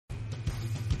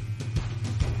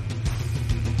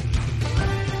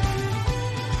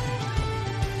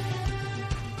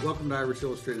welcome to Irish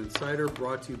Illustrated Insider,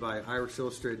 brought to you by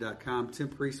IrishIllustrated.com. Tim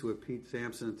Priest with Pete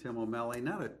Sampson and Tim O'Malley.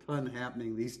 Not a ton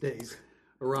happening these days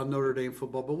around Notre Dame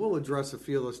football, but we'll address a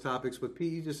few of those topics. But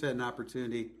Pete, you just had an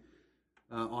opportunity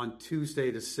on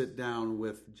Tuesday to sit down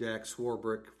with Jack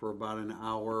Swarbrick for about an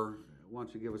hour. Why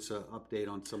don't you give us an update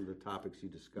on some of the topics you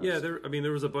discussed? Yeah,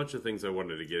 there was a bunch of things I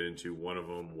wanted to get into. One of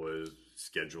them was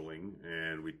scheduling,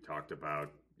 and we talked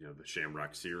about the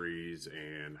Shamrock Series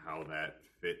and how that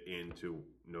fit into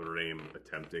Notre Dame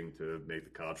attempting to make the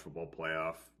college football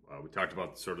playoff. We talked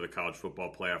about sort of the college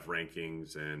football playoff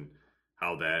rankings and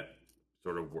how that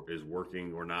sort of is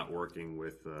working or not working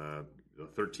with the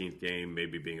 13th game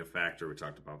maybe being a factor. We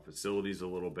talked about facilities a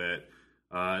little bit,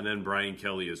 and then Brian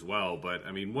Kelly as well. But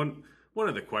I mean, one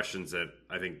of the questions that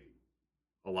I think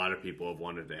a lot of people have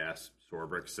wanted to ask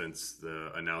Swarbrick since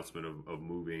the announcement of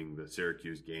moving the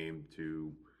Syracuse game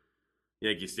to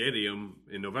Yankee Stadium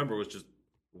in November was just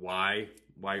why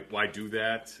do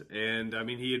that? And I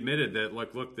mean, he admitted that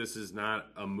look, this is not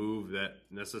a move that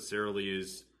necessarily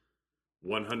is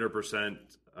 100%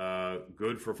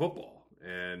 good for football.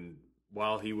 And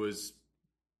while he was,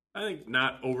 I think,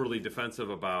 not overly defensive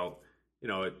about,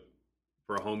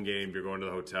 for a home game, you're going to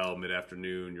the hotel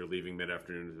mid-afternoon, you're leaving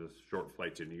mid-afternoon, there's a short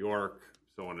flight to New York,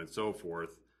 so on and so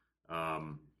forth.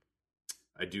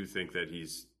 I do think that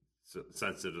he's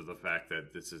sensitive to the fact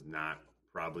that this is not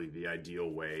probably the ideal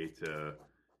way to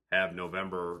have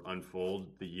November unfold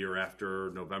the year after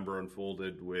November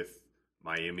unfolded, with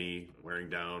Miami wearing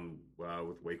down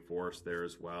with Wake Forest there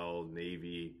as well,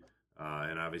 Navy,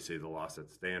 and obviously the loss at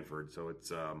Stanford. So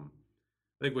it's I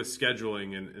think with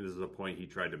scheduling, and this is a point he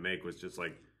tried to make, was just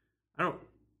like I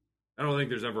don't think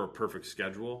there's ever a perfect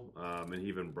schedule. And he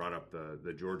even brought up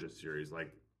the Georgia series.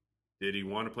 Like, did he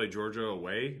want to play Georgia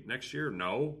away next year?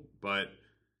 No, but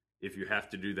if you have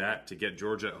to do that to get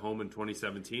Georgia at home in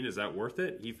 2017, is that worth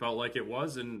it? He felt like it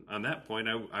was, and on that point,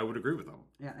 I would agree with him.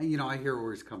 Yeah, I hear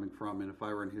where he's coming from, and if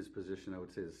I were in his position, I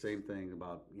would say the same thing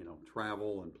about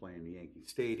travel and playing the Yankee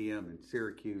Stadium and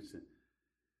Syracuse.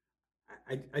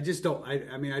 I just don't.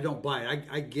 I mean, I don't buy it.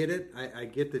 I get it. I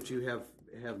get that you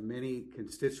have many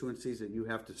constituencies that you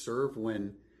have to serve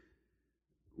when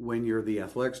you're the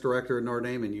athletics director at Notre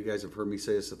Dame, and you guys have heard me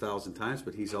say this 1,000 times,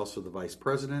 but he's also the vice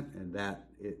president, and that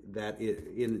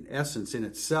in essence, in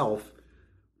itself,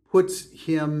 puts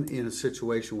him in a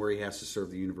situation where he has to serve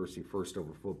the university first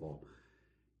over football.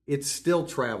 It's still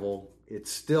travel.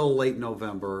 It's still late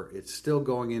November. It's still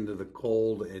going into the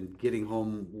cold and getting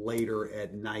home later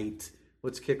at night.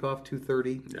 What's kickoff?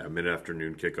 2:30? Yeah,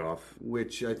 mid-afternoon kickoff.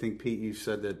 Which I think, Pete, you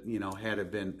said that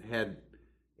had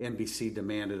NBC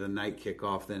demanded a night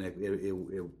kickoff, then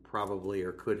it probably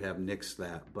or could have nixed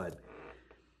that. But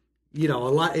a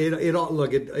lot.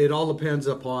 It all depends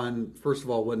upon, first of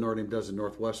all, what Notre Dame does at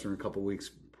Northwestern a couple weeks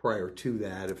prior to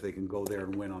that, if they can go there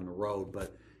and win on the road.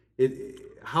 But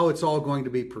how it's all going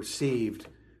to be perceived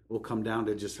will come down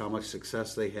to just how much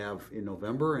success they have in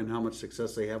November and how much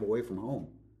success they have away from home.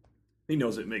 He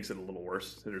knows it makes it a little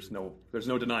worse. There's no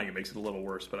denying it makes it a little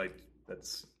worse. But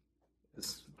it's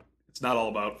not all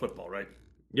about football, right?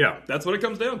 Yeah. That's what it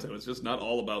comes down to. It's just not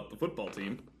all about the football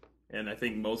team. And I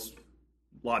think most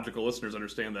logical listeners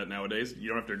understand that nowadays. You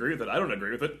don't have to agree with it. I don't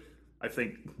agree with it. I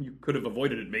think you could have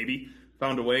avoided it maybe,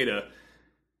 found a way to...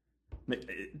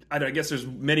 I guess there's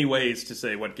many ways to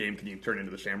say what game can you turn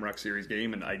into the Shamrock Series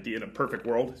game. And in a perfect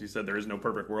world, as you said, there is no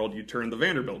perfect world. You turn the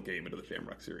Vanderbilt game into the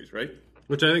Shamrock Series, right?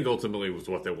 Which I think ultimately was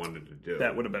what they wanted to do.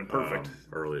 That would have been perfect.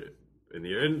 Early in the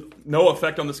year. And no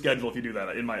effect on the schedule if you do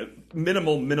that. In my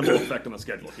minimal effect on the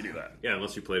schedule if you do that. Yeah,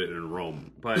 unless you played it in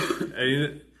Rome. But I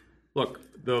mean, look,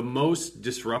 the most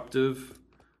disruptive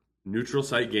neutral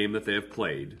site game that they have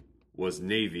played was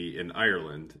Navy in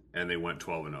Ireland, and they went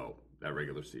 12-0 that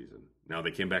regular season. Now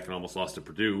they came back and almost lost to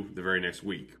Purdue the very next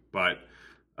week, but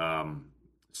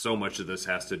so much of this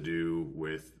has to do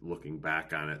with looking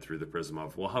back on it through the prism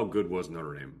of, well, how good was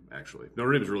Notre Dame actually? If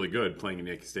Notre Dame's really good, playing in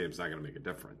Yankee Stadium is not going to make a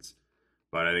difference.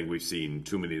 But I think we've seen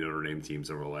too many Notre Dame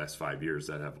teams over the last 5 years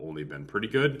that have only been pretty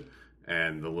good,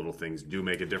 and the little things do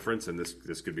make a difference, and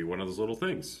this could be one of those little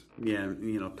things. Yeah,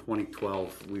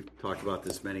 2012, we've talked about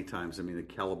this many times. I mean, the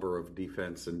caliber of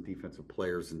defense and defensive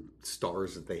players and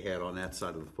stars that they had on that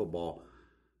side of the football,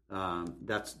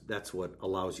 that's what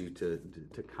allows you to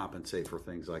compensate for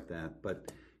things like that.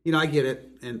 But, I get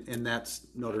it, and that's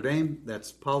Notre Dame,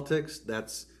 that's politics,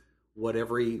 that's what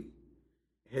every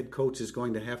head coach is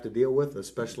going to have to deal with,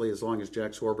 especially as long as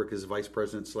Jack Swarbrick is vice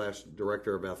president /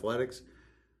 director of athletics.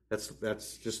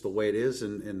 That's just the way it is,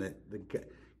 and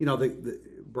the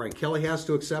Brian Kelly has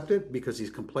to accept it because he's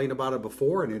complained about it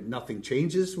before, and nothing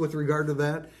changes with regard to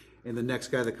that. and the next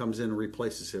guy that comes in and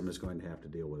replaces him is going to have to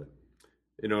deal with it.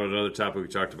 Another topic we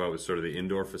talked about was sort of the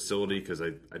indoor facility, because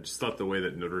I just thought the way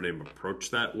that Notre Dame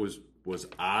approached that was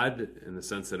odd, in the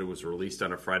sense that it was released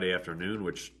on a Friday afternoon,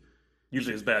 which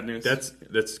usually is bad news.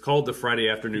 That's called the Friday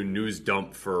afternoon news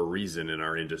dump for a reason in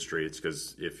our industry. It's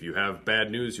because if you have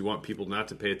bad news you want people not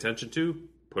to pay attention to,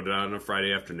 put it on a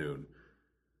Friday afternoon.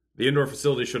 The indoor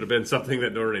facility should have been something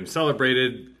that Notre Dame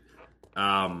celebrated.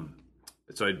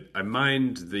 So I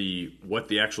mind what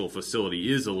the actual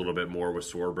facility is a little bit more with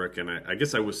Swarbrick, and I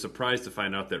guess I was surprised to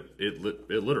find out that it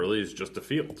literally is just a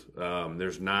field.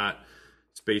 There's not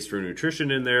space for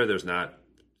nutrition in there. There's not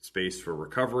space for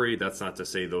recovery. That's not to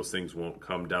say those things won't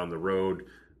come down the road,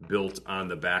 built on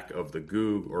the back of the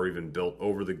Goog or even built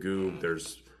over the Goog.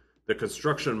 There's the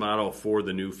construction model for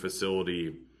the new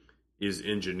facility is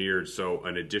engineered so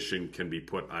an addition can be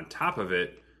put on top of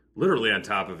it, literally on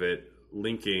top of it,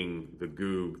 linking the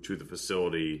Goog to the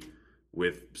facility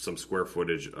with some square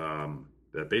footage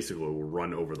that basically will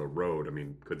run over the road. I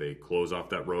mean, could they close off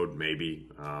that road? Maybe,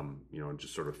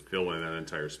 just sort of fill in that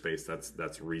entire space.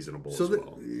 That's reasonable as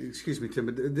well. Excuse me, Tim,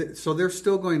 but so they're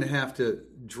still going to have to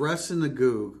dress in the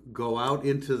Goog, go out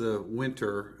into the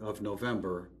winter of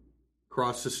November,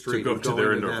 cross the street, to go to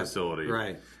their indoor facility,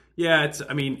 right? Yeah,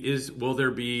 will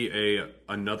there be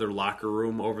another locker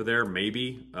room over there?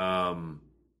 Maybe.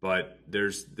 But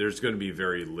there's going to be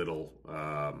very little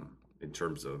in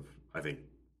terms of, I think,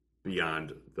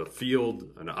 beyond the field,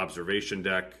 an observation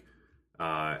deck,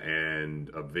 and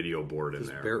a video board in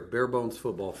there. Bare bones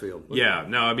football field. Yeah.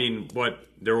 No, I mean,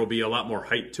 there will be a lot more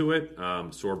height to it.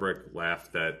 Swarbrick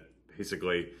laughed that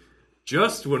basically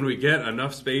just when we get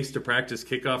enough space to practice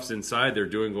kickoffs inside, they're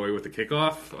doing away with the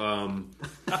kickoff.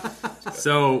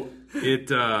 So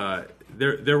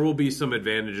there will be some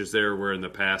advantages there where in the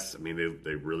past, I mean,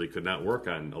 they really could not work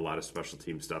on a lot of special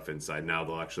team stuff inside. Now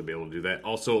they'll actually be able to do that.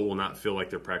 Also, it will not feel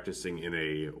like they're practicing in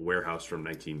a warehouse from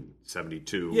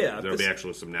 1972. Yeah, there'll be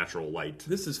actually some natural light.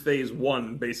 This is phase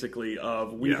one, basically,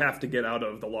 of we have to get out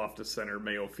of the Loftus Center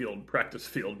Mayo Field practice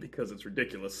field because it's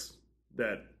ridiculous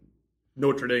that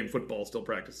Notre Dame football still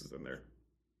practices in there.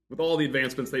 With all the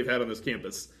advancements they've had on this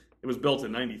campus, it was built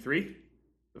in '93,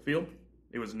 the field.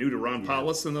 It was new to Ron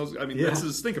Powlus and those. I mean,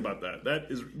 think about that. That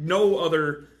is no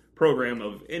other program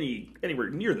of anywhere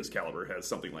near this caliber has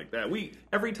something like that.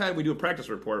 Every time we do a practice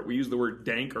report, we use the word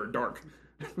dank or dark.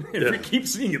 If we keep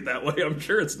seeing it that way, I'm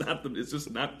sure it's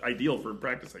just not ideal for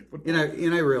practicing football.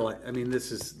 And I realize, I mean,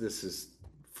 this is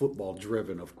football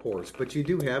driven, of course, but you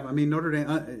do have, I mean, Notre Dame,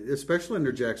 especially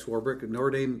under Jack Swarbrick,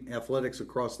 Notre Dame athletics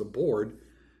across the board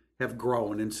have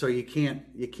grown, and so you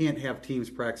can't have teams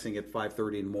practicing at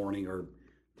 5:30 in the morning or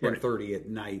 10:30 at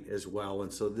night as well,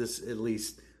 and so this at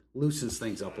least loosens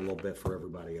things up a little bit for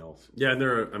everybody else. Yeah, and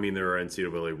there are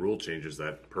NCAA rule changes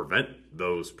that prevent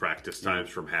those practice times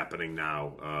from happening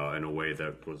now in a way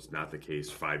that was not the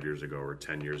case 5 years ago or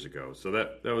 10 years ago. So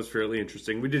that was fairly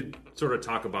interesting. We did sort of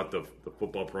talk about the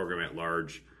football program at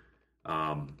large.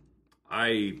 I'm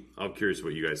curious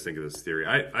what you guys think of this theory.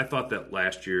 I thought that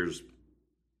last year's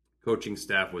coaching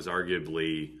staff was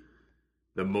arguably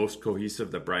the most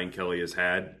cohesive that Brian Kelly has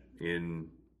had in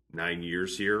 9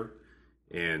 years here,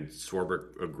 and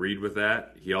Swarbrick agreed with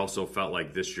that. He also felt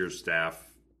like this year's staff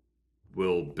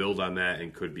will build on that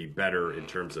and could be better in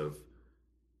terms of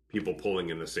people pulling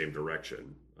in the same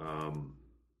direction.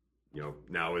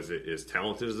 Now is it as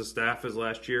talented as the staff as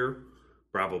last year?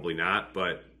 Probably not,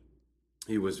 but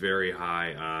he was very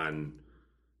high on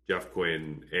Jeff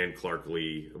Quinn and Clark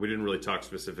Lee. We didn't really talk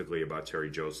specifically about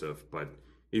Terry Joseph, but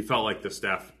he felt like the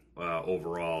staff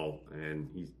overall, and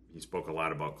he spoke a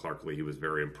lot about Clark Lee. He was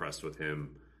very impressed with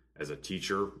him as a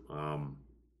teacher.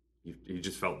 He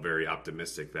just felt very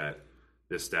optimistic that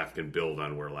this staff can build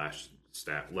on where last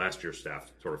year's staff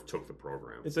sort of took the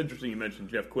program. It's interesting you mentioned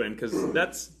Jeff Quinn, because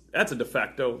that's a de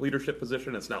facto leadership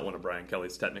position. It's not one of Brian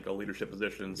Kelly's technical leadership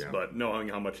positions, but knowing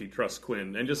how much he trusts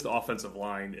Quinn and just the offensive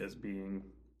line as being,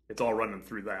 it's all running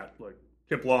through that. Like,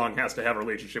 Kip Long has to have a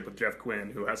relationship with Jeff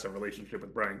Quinn, who has to have a relationship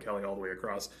with Brian Kelly all the way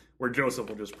across, where Joseph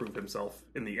will just prove himself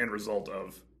in the end result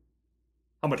of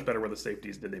how much better were the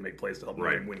safeties, did they make plays to help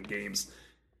Ryan win games.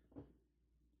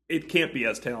 It can't be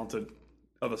as talented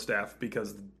of a staff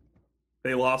because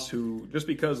they lost just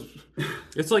because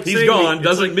it's like he's gone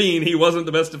doesn't mean he wasn't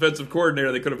the best defensive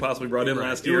coordinator they could have possibly brought in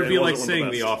last year. It would be like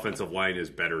saying the offensive line is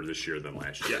better this year than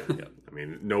last year. Yeah. I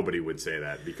mean, nobody would say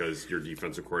that because your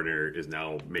defensive coordinator is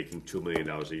now making $2 million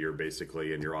a year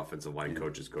basically, and your offensive line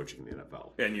coach is coaching the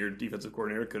NFL. And your defensive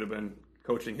coordinator could have been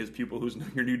coaching his pupil, who's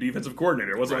your new defensive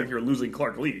coordinator. It wasn't like you're losing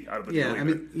Clark Lee out of the Yeah, deal I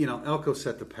mean, Elko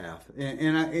set the path,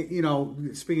 and I,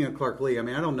 speaking of Clark Lee, I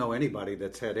mean, I don't know anybody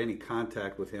that's had any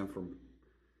contact with him from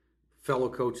fellow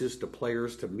coaches to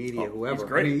players to media, whoever. He's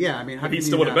great. I mean, how he can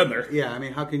still you would have not- been there. Yeah, I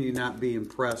mean, how can you not be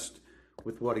impressed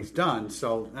with what he's done?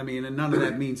 So, I mean, and none of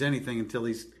that means anything until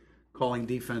he's calling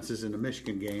defenses in the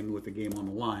Michigan game with the game on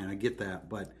the line. I get that,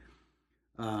 but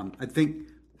I think,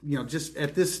 just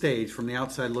at this stage, from the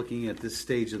outside looking at this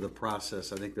stage of the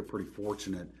process, I think they're pretty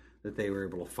fortunate that they were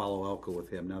able to follow Elko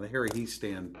with him. Now, the Harry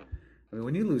Heastand, I mean,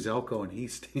 when you lose Elko and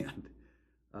Heastand,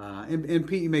 and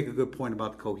Pete, you make a good point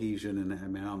about the cohesion, and I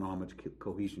mean, I don't know how much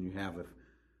cohesion you have if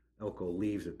Elko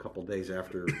leaves a couple days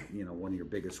after one of your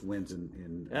biggest wins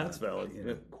in that's valid. in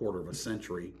a quarter of a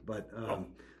century, but.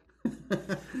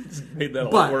 Made that a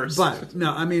lot worse. But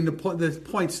no, I mean the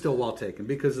point's still well taken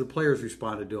because the players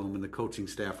responded to him and the coaching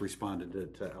staff responded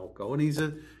to Elko, and he's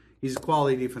a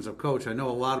quality defensive coach. I know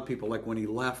a lot of people, like when he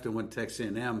left and went to Texas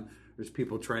A&M, there's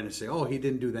people trying to say, "Oh, he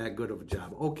didn't do that good of a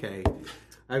job." Okay,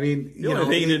 I mean, the only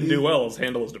thing he didn't do well is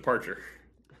handle his departure.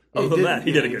 Other than that,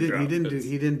 he did a good job.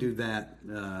 He didn't do that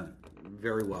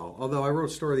very well. Although I wrote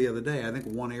a story the other day, I think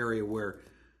one area where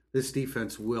this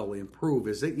defense will improve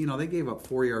is that they gave up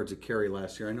 4 yards a carry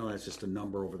last year. I know that's just a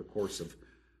number over the course of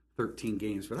 13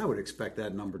 games, but I would expect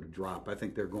that number to drop. I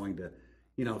think they're going to,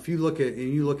 if you look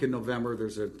at November,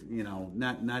 there's a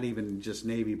not even just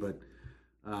Navy, but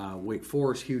Wake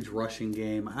Forest, huge rushing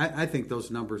game. I think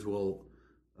those numbers will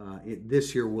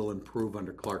this year will improve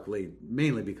under Clark Lee,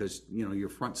 mainly because your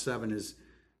front seven is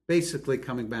basically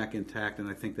coming back intact, and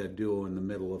I think that duo in the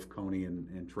middle of Coney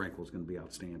and Tranquil is going to be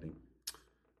outstanding.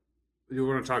 You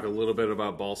want to talk a little bit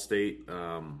about Ball State?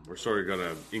 We're sort of going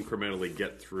to incrementally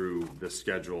get through the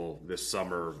schedule this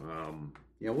summer.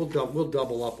 We'll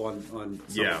double up on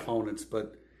some opponents,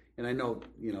 and I know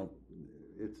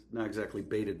it's not exactly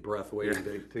bated breath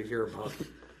waiting to hear about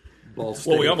Ball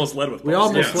State. Well, we almost led with Ball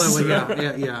State.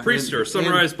 Yeah. Priester,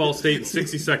 summarize Ball State in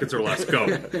 60 seconds or less. Go.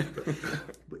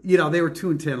 They were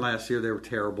 2-10 last year. They were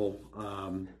terrible.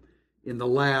 In the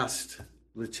last.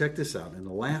 Let's check this out. In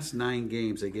the last 9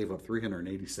 games, they gave up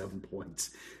 387 points.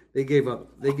 They gave up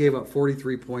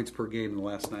 43 points per game in the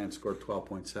last 9 and scored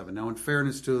 12.7. Now, in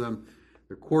fairness to them,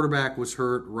 their quarterback was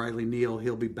hurt, Riley Neal.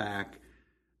 He'll be back.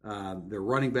 Their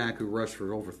running back who rushed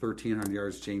for over 1,300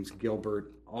 yards, James Gilbert,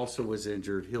 also was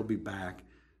injured. He'll be back.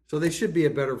 So they should be a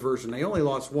better version. They only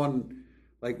lost one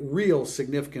real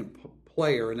significant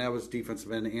player, and that was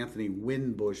defensive end Anthony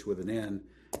Winbush with an N,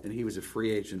 and he was a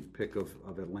free agent pick of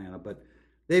Atlanta. But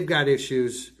they've got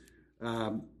issues.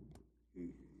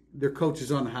 Their coach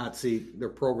is on the hot seat. Their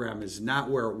program is not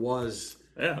where it was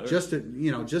just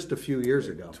a few years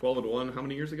ago. 12-1. How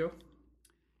many years ago?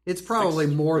 It's probably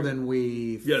more than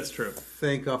we it's true.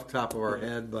 think off the top of our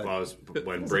head. But it was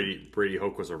when Brady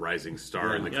Hoke was a rising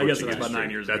star in the I guess coaching it was about industry. 9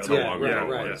 years That's ago. how long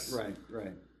ago it was.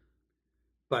 Right.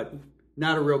 But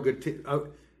not a real good team.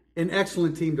 An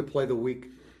excellent team to play the week,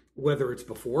 whether it's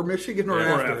before Michigan or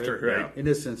after. Right. In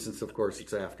this instance, of course,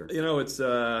 it's after. It's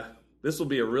this will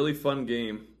be a really fun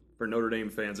game for Notre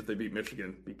Dame fans if they beat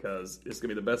Michigan, because it's going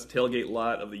to be the best tailgate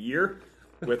lot of the year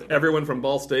with everyone from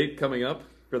Ball State coming up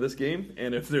for this game.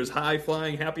 And if there's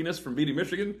high-flying happiness from beating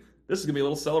Michigan, this is going to be a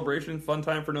little celebration, fun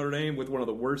time for Notre Dame with one of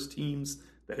the worst teams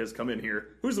that has come in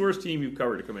here. Who's the worst team you've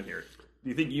covered to come in here? Do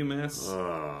you think UMass?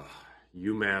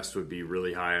 UMass would be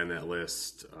really high on that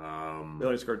list. They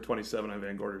only scored 27 on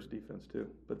Van Gorder's defense too,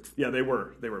 but yeah, they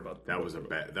were about. That was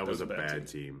a bad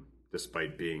team,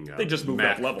 despite being they just moved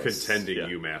up levels. Contending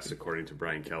UMass according to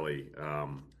Brian Kelly.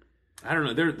 I don't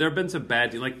know. There have been some bad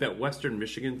teams, like that Western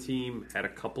Michigan team had a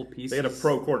couple pieces. They had a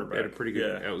pro quarterback. They had a pretty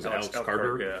good. It was Alex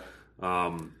Carter.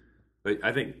 But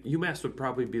I think UMass would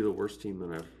probably be the worst team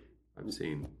that I've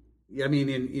seen. I mean,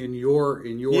 in your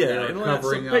era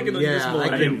covering them,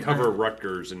 I didn't cover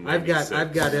Rutgers, and I've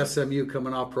got SMU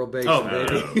coming off probation,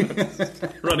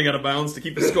 baby. Running out of bounds to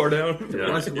keep the score down.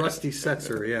 Rusty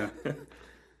Setzer,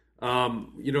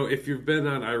 if you've been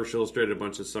on Irish Illustrated a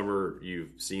bunch of summer,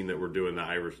 you've seen that we're doing the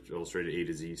Irish Illustrated A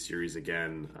to Z series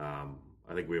again.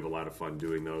 I think we have a lot of fun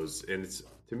doing those, and it's,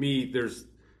 to me, there's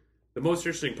the most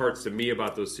interesting parts to me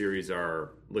about those series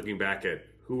are looking back at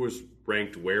who was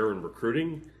ranked where in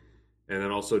recruiting, and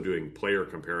then also doing player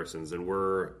comparisons. And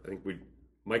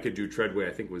Micah Dew Treadway,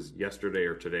 I think, was yesterday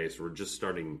or today, so we're just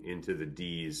starting into the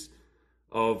D's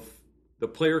of the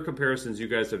player comparisons you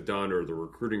guys have done or the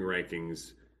recruiting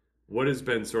rankings. What has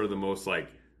been sort of the most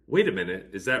wait a minute,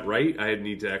 is that right? I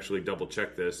need to actually double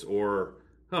check this. Or,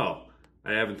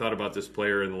 I haven't thought about this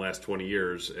player in the last 20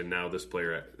 years, and now this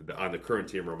player on the current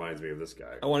team reminds me of this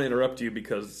guy. I want to interrupt you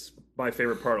because my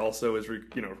favorite part also is,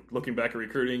 looking back at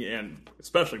recruiting and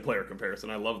especially player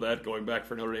comparison. I love that, going back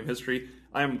for Notre Dame history.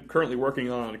 I am currently working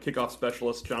on a kickoff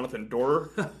specialist, Jonathan Dorer,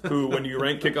 who, when you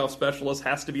rank kickoff specialists,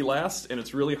 has to be last, and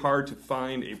it's really hard to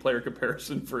find a player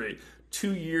comparison for a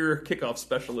 2-year kickoff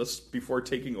specialist before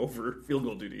taking over field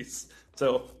goal duties.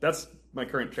 So that's my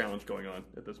current challenge going on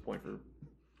at this point for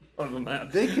other than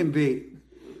that. They can be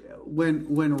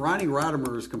when Ronnie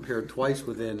Rodimer is compared twice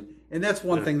within, and that's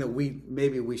one thing that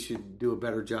we should do a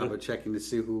better job of checking to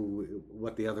see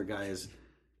what the other guy is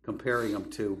comparing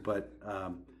them to. But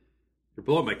you're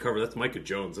blowing my cover. That's Micah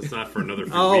Jones. That's not for another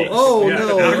few no, I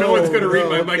don't know what's going to read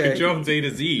my okay. Micah Jones A to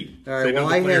Z. All right, well,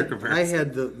 I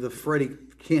had the Freddie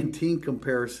Canteen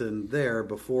comparison there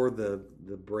before the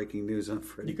breaking news on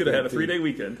Freddie. You could have had a 3-day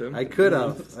weekend, Tim. I could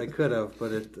have,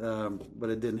 but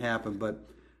it didn't happen. But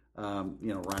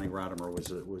Ronnie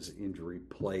Rodimer was injury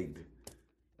plagued,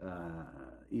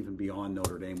 even beyond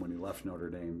Notre Dame when he left Notre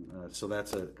Dame. So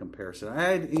that's a comparison. I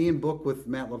had Ian Book with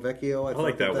Matt LaVecchio. I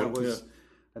like that one.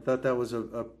 I thought that was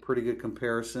a pretty good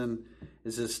comparison.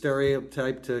 Is it a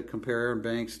stereotype to compare Aaron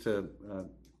Banks to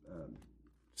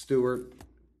Stewart?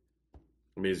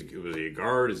 I mean, was he a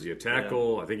guard? Is he a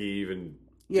tackle? Yeah. I think he even...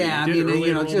 Yeah, he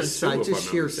just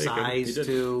sheer size,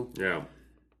 too. Yeah.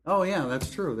 Oh, yeah,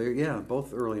 that's true.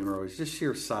 Both early in rows, just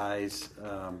sheer size.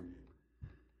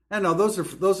 I know those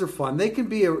are fun. They can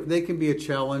be a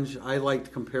challenge. I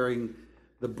liked comparing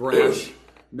the brash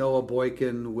Noah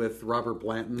Boykin with Robert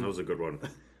Blanton. That was a good one.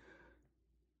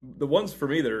 The ones for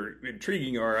me that are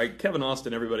intriguing are Kevin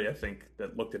Austin. Everybody, I think,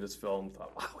 that looked at his film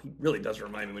thought, wow, he really does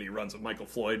remind me when he runs of Michael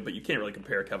Floyd, but you can't really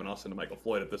compare Kevin Austin to Michael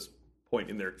Floyd at this point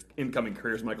in their incoming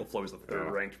careers. Michael Floyd was the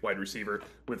third-ranked wide receiver,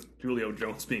 with Julio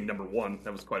Jones being number 1.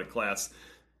 That was quite a class.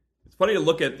 It's funny to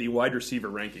look at the wide receiver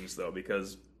rankings, though,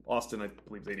 because Austin, I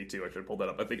believe, is 82. I should have pulled that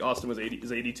up. I think Austin is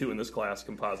 82 in this class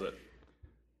composite.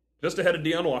 Just ahead of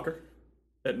Deion Walker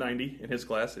at 90 in his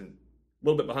class, and a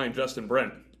little bit behind Justin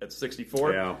Brent at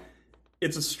 64. Yeah.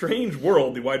 It's a strange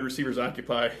world the wide receivers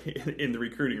occupy in the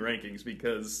recruiting rankings,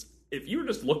 because if you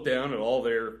just look down at all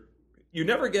you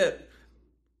never get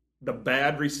the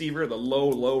bad receiver, the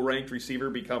low-ranked receiver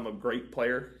become a great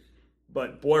player.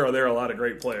 But boy, are there a lot of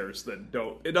great players that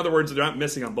don't. In other words, they're not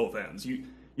missing on both ends. You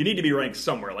need to be ranked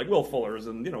somewhere. Like Will Fuller is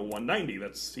in 190.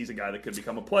 He's a guy that could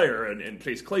become a player, and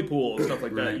Chase Claypool and stuff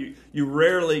like right. that. You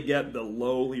rarely get the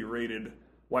lowly rated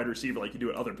wide receiver like you do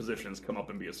at other positions come up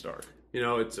and be a star.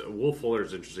 Will Fuller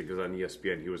is interesting because on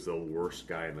ESPN he was the worst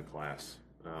guy in the class.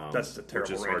 That's a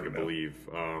terrible, which is hard to ranking, believe.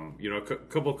 A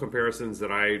couple comparisons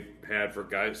that I had for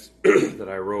guys that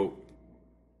I wrote.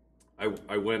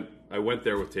 I went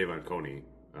there with Tavon Coney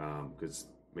because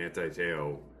Manti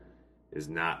Te'o is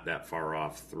not that far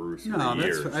off through 3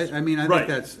 years. I think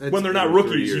that's when they're not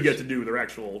rookies, you get to do their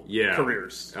actual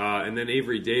careers. And then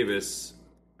Avery Davis,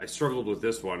 I struggled with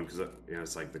this one because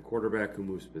it's like the quarterback who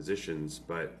moves positions,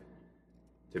 but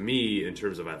to me, in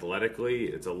terms of athletically,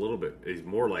 it's he's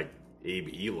more like Abe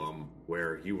Elam,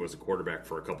 where he was a quarterback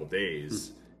for a couple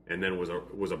days and then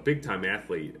was a big time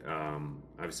athlete.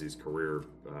 Obviously, his career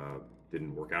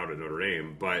didn't work out at Notre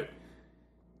Dame, but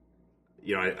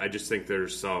I just think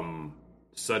there's some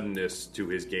suddenness to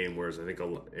his game, whereas I think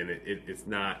it's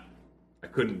not. I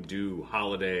couldn't do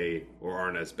Holiday or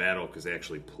Arnaz Battle because they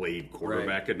actually played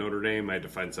quarterback at Notre Dame. I had to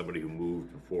find somebody who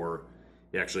moved before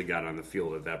he actually got on the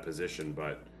field at that position.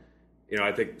 But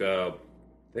I think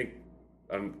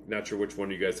I'm not sure which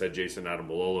one you guys had, Jason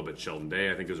Adamalola, but Sheldon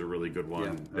Day I think is a really good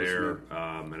one there.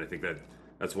 And I think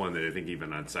that's one that I think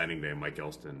even on signing day, Mike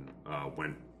Elston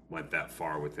went that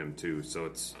far with him too. So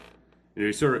it's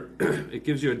you sort of it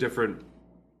gives you a different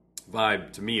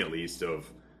vibe, to me at least,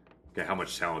 of okay, how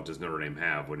much talent does Notre Dame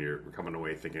have when you're coming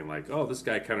away thinking like, oh, this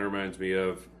guy kind of reminds me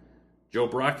of Joe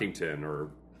Brockington or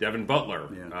Devin Butler.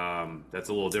 Yeah. That's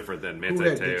a little different than Manti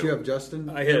Te'o. Did you have Justin?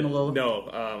 I had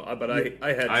but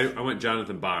I had. I went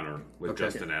Jonathan Bonner with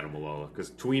Justin Adamalola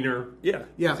because tweener. Yeah.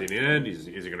 Is he in the end? Is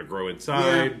he going to grow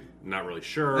inside? Yeah. Not really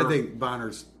sure. I think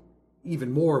Bonner's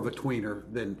even more of a tweener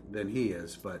than he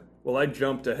is, but. Well, I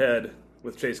jumped ahead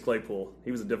with Chase Claypool.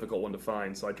 He was a difficult one to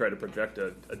find, so I tried to project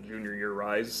a junior year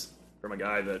rise from a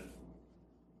guy that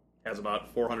has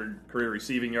about 400 career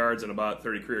receiving yards and about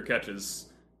 30 career catches.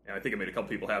 And I think it made a couple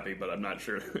people happy, but I'm not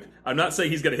sure. I'm not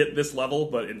saying he's going to hit this level,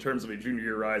 but in terms of a junior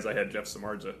year rise, I had Jeff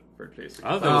Samardzija for Chase.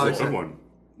 I thought that was a good one.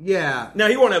 Yeah. Now,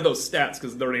 he won't have those stats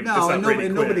because they're not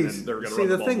nobody's. They're going to run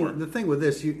the ball more. The thing with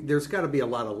this, there's got to be a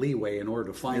lot of leeway in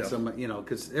order to find some,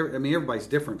 because everybody's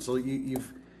different. So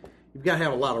you've got to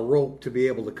have a lot of rope to be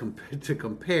able to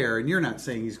compare. And you're not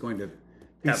saying he's going to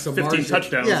have 15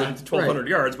 touchdowns and 1,200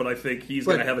 yards, but I think he's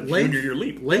going to have a junior year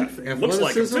leap. Length, yeah. Looks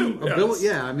like him too.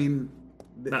 Ability, I mean,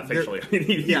 not facially. I mean,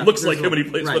 he looks like him when he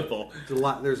plays football.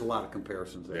 There's a lot of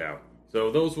comparisons there. Yeah.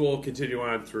 So those will continue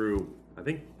on through, I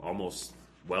think, almost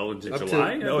well into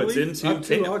July. It's into up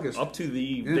to August, up to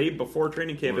the day before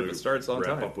training camp if it starts on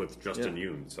time. Wrap up with Justin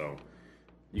Yoon. So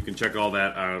you can check all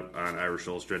that out on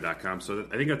IrishIllustrated.com. So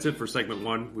I think that's it for segment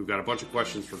 1. We've got a bunch of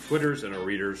questions from Twitters and our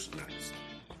readers next.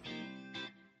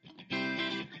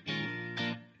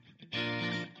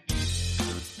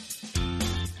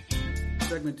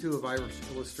 Segment 2 of Irish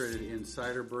Illustrated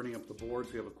Insider, burning up the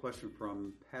boards. We have a question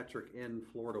from Patrick in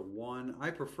Florida 1. I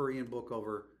prefer Ian Book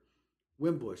over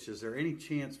Wimbush. Is there any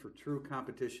chance for true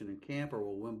competition in camp, or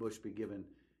will Wimbush be given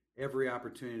every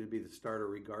opportunity to be the starter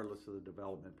regardless of the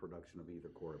development production of either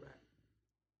quarterback?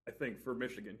 I think for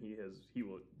Michigan,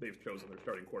 they've chosen their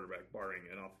starting quarterback, barring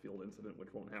an off-field incident,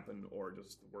 which won't happen, or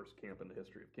just the worst camp in the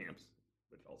history of camps,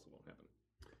 which also won't happen.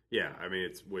 Yeah, I mean,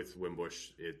 it's with Wimbush,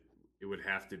 it would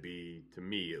have to be, to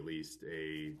me at least,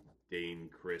 a Dane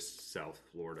Chris South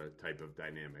Florida type of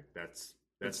dynamic. That's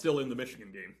still in the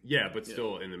Michigan game. Yeah, but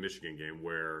still in the Michigan game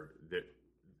where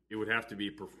it would have to be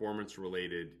performance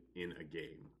related in a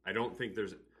game. I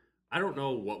don't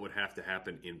know what would have to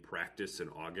happen in practice in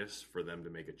August for them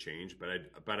to make a change, but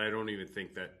I don't even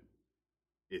think that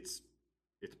it's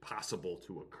possible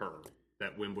to occur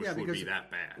that Wimbush would be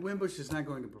that bad. Wimbush is not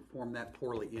going to perform that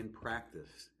poorly in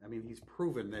practice. I mean, he's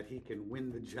proven that he can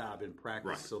win the job in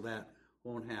practice, so that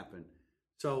won't happen.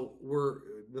 So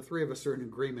the three of us are in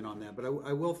agreement on that. But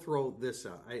I will throw this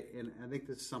out, and I think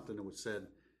this is something that was said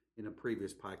in a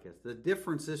previous podcast. The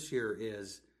difference this year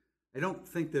is I don't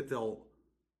think that they'll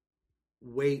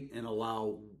wait and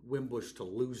allow Wimbush to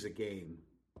lose a game.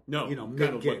 No, kind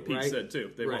of what Pete said too.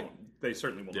 They won't. They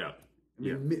certainly won't. Yeah.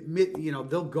 I mean,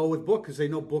 they'll go with Book because they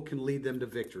know Book can lead them to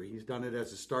victory. He's done it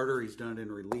as a starter. He's done it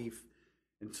in relief,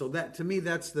 and so that to me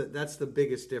that's the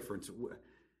biggest difference.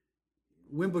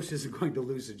 Wimbush isn't going to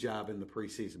lose a job in the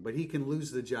preseason, but he can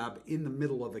lose the job in the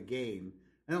middle of a game.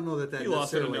 I don't know that he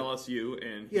lost it in LSU,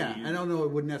 and I don't know it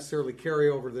would necessarily carry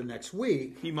over the next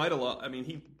week. He might have lost. I mean,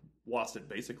 he lost it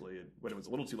basically when it was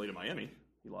a little too late in Miami.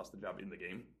 He lost the job in the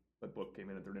game. But Book came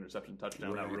in and threw an interception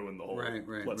touchdown. That ruined the whole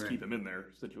let's keep him in there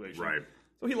situation. Right.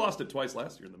 So he lost it twice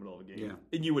last year in the middle of a game. Yeah.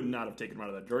 And you would not have taken him out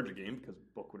of that Georgia game because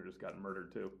Book would have just gotten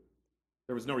murdered too.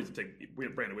 There was no reason to take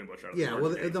Brandon Wimbush out of the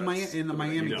Georgia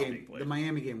game. The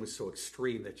Miami game was so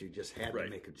extreme that you just had to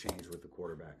make a change with the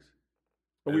quarterbacks.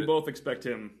 But we both expect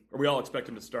him, or we all expect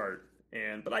him to start.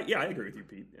 But I agree with you,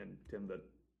 Pete and Tim, that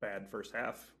bad first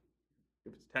half.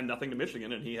 If it's 10-0 to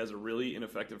Michigan and he has a really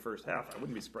ineffective first half, I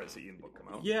wouldn't be surprised to see Ian Book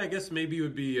come out. Yeah, I guess maybe it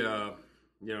would be, if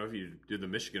you do the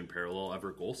Michigan parallel,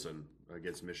 Everett Golson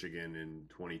against Michigan in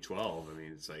 2012. I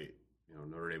mean, it's like,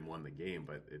 Notre Dame won the game,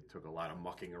 but it took a lot of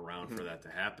mucking around for that to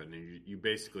happen. And you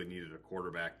basically needed a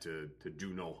quarterback to do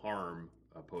no harm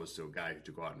opposed to a guy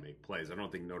to go out and make plays. I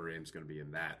don't think Notre Dame's going to be in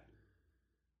that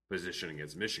position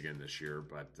against Michigan this year,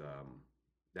 but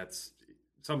that's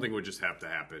something would just have to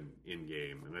happen in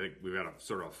game. And I think we've got a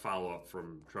sort of a follow-up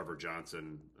from Trevor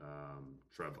Johnson,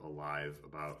 Trev Alive,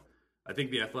 about I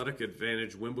think the athletic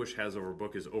advantage Wimbush has over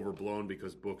Book is overblown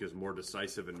because Book is more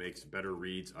decisive and makes better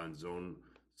reads on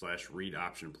zone/read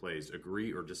option plays.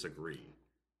 Agree or disagree?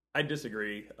 I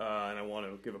disagree, and I want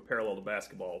to give a parallel to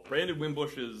basketball. Brandon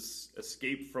Wimbush's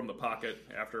escape from the pocket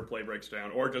after a play breaks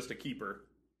down, or just a keeper,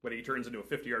 when he turns into a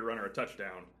 50-yard run or a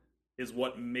touchdown, is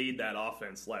what made that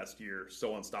offense last year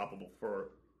so unstoppable for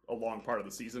a long part of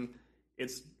the season.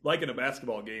 It's like in a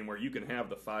basketball game where you can have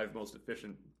the 5 most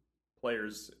efficient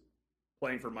players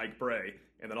playing for Mike Bray,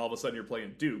 and then all of a sudden you're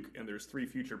playing Duke, and there's 3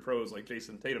 future pros like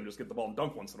Jason Tatum just get the ball and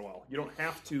dunk once in a while. You don't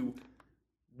have to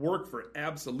work for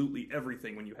absolutely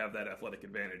everything when you have that athletic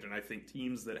advantage, and I think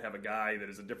teams that have a guy that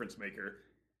is a difference maker,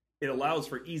 it allows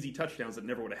for easy touchdowns that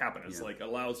never would have happened. It's like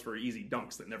allows for easy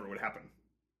dunks that never would happen.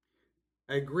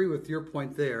 I agree with your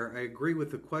point there. I agree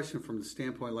with the question from the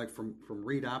standpoint, like from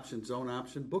read option, zone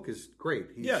option. Book is great.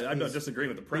 I'm not disagreeing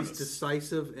with the premise. He's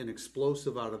decisive and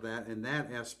explosive out of that, and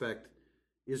that aspect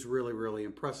is really, really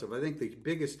impressive. I think the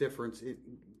biggest difference,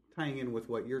 tying in with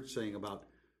what you're saying about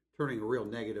turning a real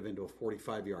negative into a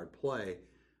 45-yard play,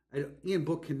 Ian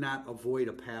Book cannot avoid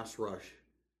a pass rush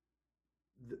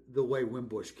the way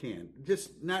Wimbush can.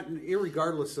 Just not,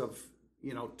 irregardless of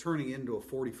turning into a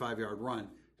 45-yard run.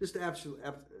 Just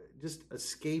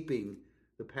escaping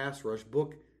the pass rush.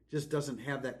 Book just doesn't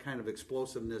have that kind of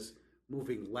explosiveness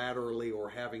moving laterally or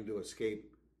having to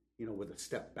escape, with a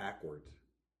step backwards.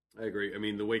 I agree. I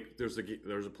mean, there's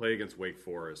a play against Wake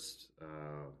Forest.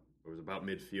 It was about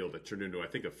midfield that turned into, I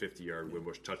think, a 50-yard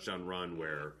Wimbush touchdown run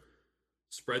where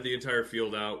spread the entire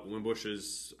field out. Wimbush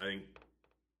is, I think,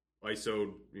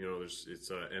 ISO'd. It's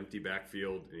an empty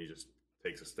backfield, and he just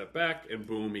takes a step back, and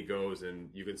boom, he goes. And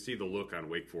you can see the look on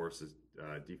Wake Forest's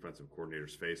defensive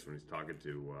coordinator's face when he's talking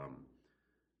to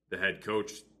the head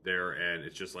coach there, and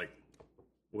it's just like,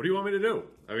 what do you want me to do?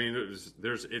 I mean,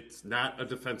 it's not a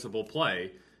defensible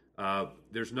play.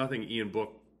 There's nothing Ian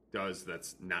Book does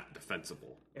that's not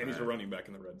defensible. And he's a running back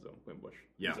in the red zone, Wimbush.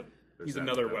 Yeah. He's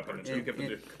another weapon, and so you have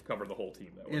to cover the whole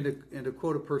team that way. And to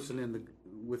quote a person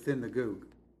within the Goog,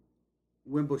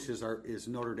 Wimbush is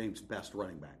Notre Dame's best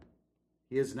running back.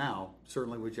 He is now,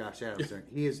 certainly with Josh Adams there.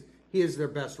 He is their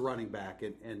best running back,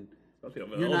 and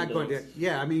you're not going to.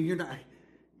 Yeah, I mean,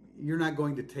 you're not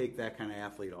going to take that kind of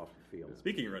athlete off the field.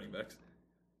 Speaking of running backs,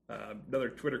 another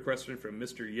Twitter question from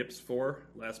Mr. Yips4.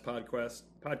 Last podcast,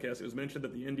 it was mentioned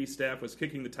that the ND staff was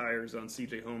kicking the tires on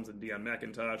C.J. Holmes and Deion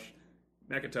McIntosh.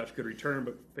 McIntosh could return,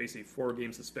 but face a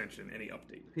 4-game suspension. Any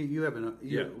update? Pete, you haven't.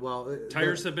 Well,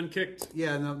 tires have been kicked.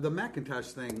 Yeah, no, the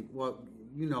McIntosh thing. Well,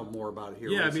 you know more about it here.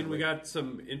 Yeah, recently. I mean, we got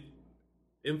some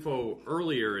info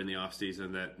earlier in the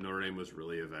offseason that Notre Dame was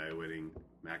really evaluating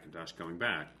McIntosh coming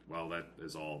back. Well,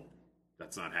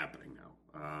 that's not happening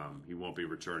now. He won't be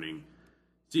returning.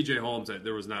 C.J. Holmes, I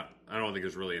don't think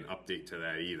there's really an update to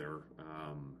that either.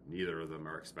 Neither of them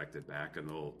are expected back, and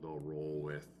they'll roll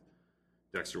with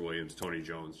Dexter Williams, Tony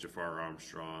Jones, Jafar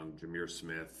Armstrong, Jameer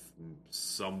Smith,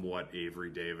 somewhat Avery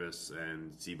Davis,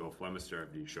 and Sibo Flemister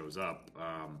if he shows up.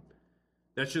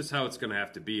 That's just how it's going to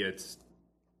have to be.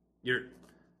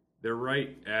 They're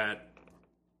right at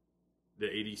the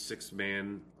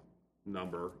 86-man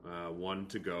number, one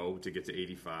to go to get to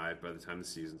 85 by the time the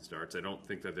season starts. I don't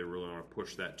think that they really want to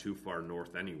push that too far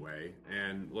north anyway.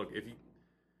 And look, if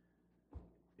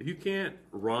you can't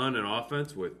run an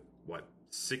offense with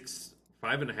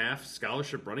 5.5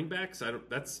 scholarship running backs,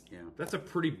 that's a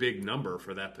pretty big number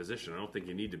for that position. I don't think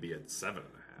you need to be at 7.5.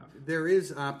 There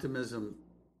is optimism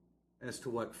as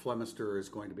to what Flemister is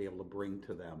going to be able to bring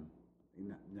to them.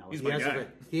 Now,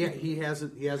 he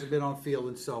hasn't been on field,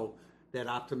 and so that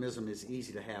optimism is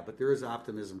easy to have. But there is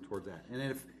optimism toward that. And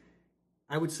if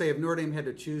Notre Dame had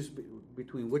to choose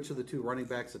between which of the two running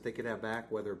backs that they could have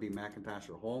back, whether it be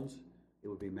McIntosh or Holmes, it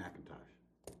would be McIntosh.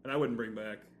 And I wouldn't bring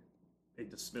back a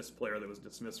dismissed player that was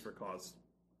dismissed for cause.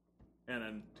 And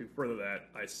then to further that,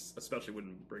 I especially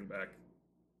wouldn't bring back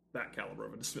that caliber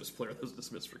of a dismissed player that was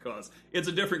dismissed for cause. It's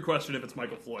a different question if it's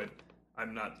Michael Floyd.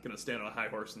 I'm not going to stand on a high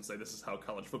horse and say this is how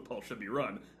college football should be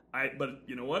run. But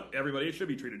you know what? Everybody should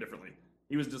be treated differently.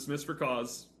 He was dismissed for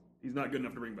cause. He's not good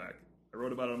enough to bring back. I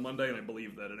wrote about it on Monday, and I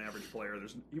believe that an average player,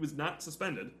 he was not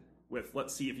suspended with,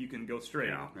 let's see if you can go straight.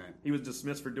 Yeah. Right. He was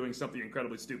dismissed for doing something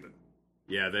incredibly stupid.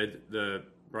 Yeah, the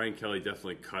Brian Kelly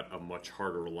definitely cut a much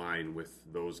harder line with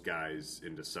those guys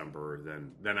in December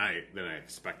than I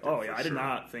expected. Oh yeah, I did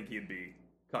not think he'd be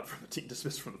cut from the team,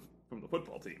 dismissed from the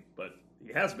football team, but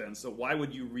he has been. So why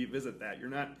would you revisit that?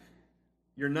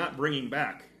 You're not bringing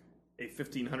back a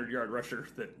 1,500-yard rusher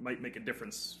that might make a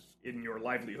difference in your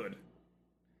livelihood,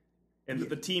 and that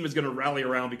the team is going to rally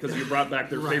around because you brought back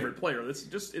their favorite player.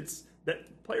 It's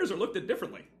that players are looked at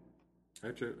differently. I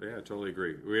totally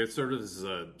agree. We had sort of this is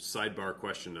a sidebar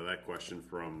question to that question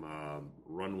from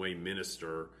Runway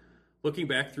Minister. Looking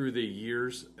back through the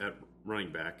years at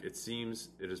running back, it seems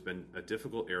it has been a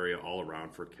difficult area all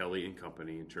around for Kelly and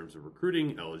company in terms of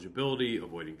recruiting, eligibility,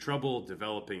 avoiding trouble,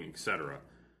 developing, etc.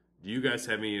 Do you guys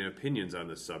have any opinions on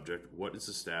this subject? What is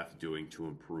the staff doing to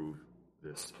improve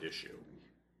this issue?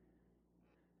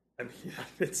 I mean,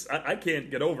 I can't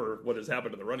get over what has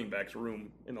happened to the running backs room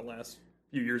in the last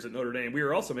few years at Notre Dame. We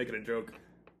were also making a joke.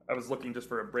 I was looking just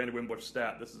for a Brandon Wimbush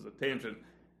stat. This is a tangent.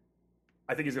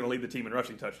 I think he's going to lead the team in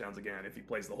rushing touchdowns again. If he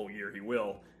plays the whole year, he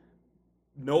will.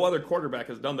 No other quarterback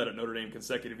has done that at Notre Dame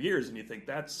consecutive years, and you think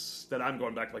that I'm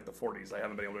going back to like the 40s. I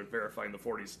haven't been able to verify in the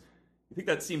 40s. You think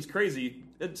that seems crazy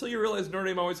until you realize Notre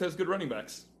Dame always has good running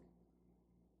backs.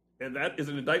 And that is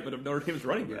an indictment of Notre Dame's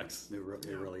running backs. It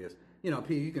really is.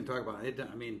 Pete, you can talk about it.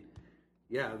 I mean,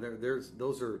 yeah,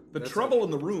 the trouble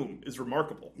in the room is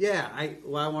remarkable. Yeah, I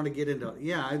want to get into.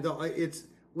 Yeah, it's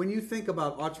when you think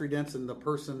about Autry Denson, the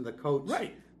person, the coach,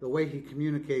 right? The way he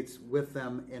communicates with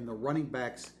them, and the running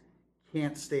backs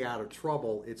can't stay out of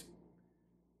trouble. It's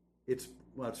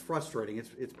frustrating.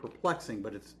 It's perplexing,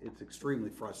 but it's extremely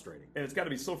frustrating. And it's got to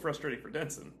be so frustrating for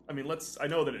Denson. I mean, I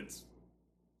know that it's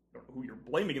I don't know who you're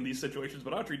blaming in these situations,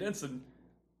 but Autry Denson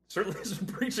certainly isn't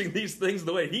preaching these things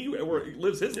the way he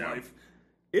lives his life.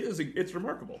 It's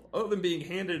remarkable. Other than being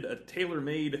handed a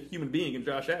tailor-made human being in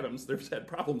Josh Adams, they've had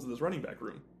problems in this running back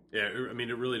room. Yeah, I mean,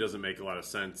 it really doesn't make a lot of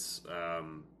sense.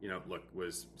 Look,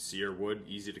 was Sierra Wood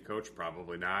easy to coach?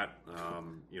 Probably not.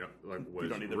 Was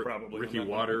don't either, probably Ricky on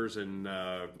that Waters and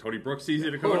Tony Brooks easy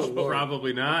to coach? Lord.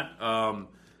 Probably not.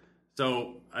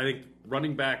 So I think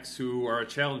running backs who are a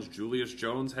challenge, Julius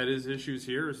Jones had his issues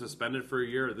here, suspended for a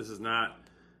year. This is not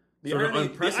The sort of irony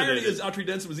unprecedented. is Autry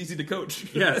Denson was easy to coach.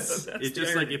 Yes, That's it's the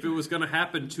just irony. like if it was going to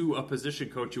happen to a position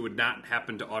coach, it would not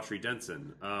happen to Autry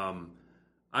Denson.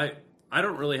 I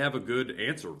don't really have a good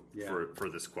answer for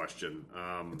this question.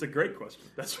 It's a great question.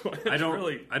 That's why I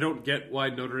don't get why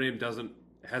Notre Dame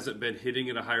hasn't been hitting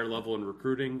at a higher level in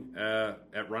recruiting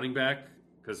at running back.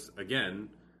 Because again,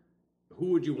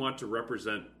 who would you want to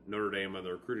represent Notre Dame on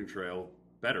the recruiting trail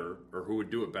better, or who would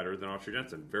do it better than Autry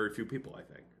Denson? Very few people, I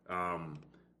think.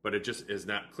 But it just is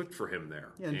not clicked for him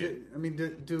there. Yeah,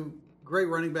 do great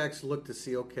running backs look to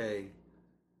see, okay,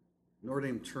 Notre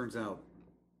Dame turns out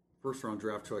first-round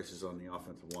draft choices on the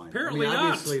offensive line? Apparently not.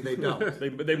 Obviously, they don't.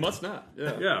 they must not.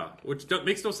 Yeah. Yeah, which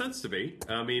makes no sense to me.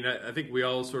 I mean, I think we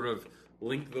all sort of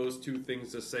link those two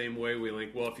things the same way. We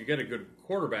link, well, if you get a good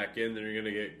quarterback in, then you're going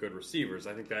to get good receivers.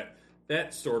 I think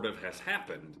that sort of has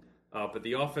happened. But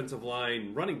the offensive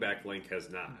line running back link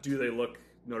has not. Do they look?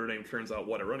 Notre Dame turns out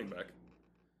what a running back.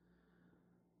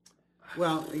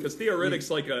 Well, Because Theo Riddick's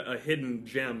like a hidden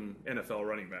gem NFL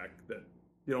running back that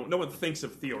no one thinks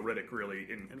of Theo Riddick really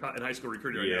in high school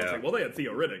recruiting right now. It's like, well, they had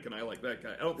Theo Riddick, and I like that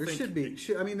guy. I don't there think should be.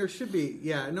 There should be.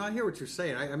 Yeah, no, I hear what you're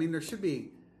saying. I mean, there should be.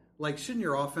 Like, shouldn't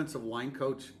your offensive line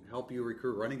coach help you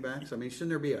recruit running backs? I mean, shouldn't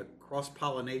there be a cross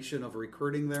pollination of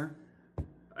recruiting there?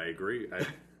 I agree.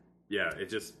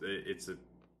 It's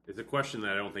a question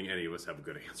that I don't think any of us have a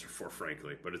good answer for,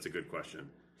 frankly. But it's a good question.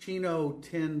 Chino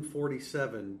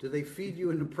 1047. Do they feed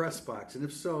you in the press box? And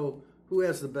if so, who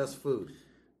has the best food?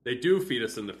 They do feed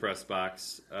us in the press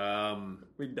box.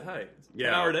 we die. It's an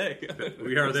Yeah, hour a day.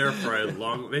 We are there for a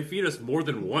long. They feed us more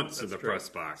than once in the true. press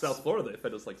box. South Florida, they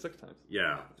fed us like 6 times.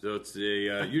 Yeah, so it's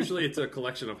usually it's a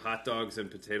collection of hot dogs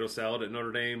and potato salad at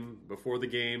Notre Dame before the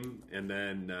game, and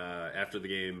then after the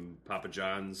game, Papa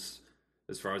John's,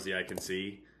 as far as the eye can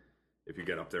see, if you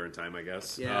get up there in time, I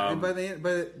guess. Yeah, and by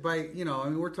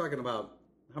we're talking about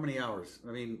how many hours?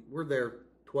 I mean, we're there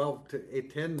 12 to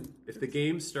 10. If the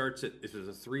game starts if it's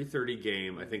a 3:30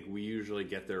 game, I think we usually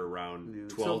get there around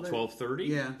 12:30.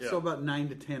 Yeah, so about 9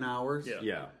 to 10 hours.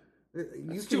 Yeah.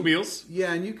 You 2 meals.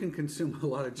 Yeah, and you can consume a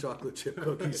lot of chocolate chip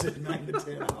cookies in 9 to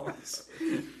 10 hours.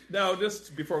 Now,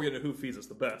 just before we get into who feeds us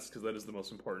the best, because that is the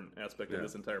most important aspect of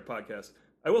this entire podcast,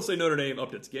 I will say Notre Dame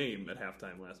upped its game at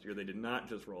halftime last year. They did not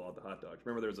just roll out the hot dogs.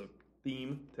 Remember, there was a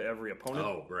theme to every opponent.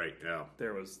 Oh, right, yeah.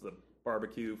 There was the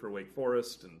barbecue for Wake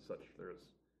Forest and such.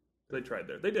 They tried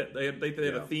there. They did. They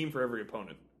had a theme for every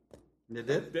opponent. They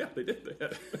did? Yeah, they did. They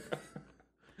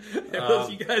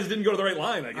had you guys didn't go to the right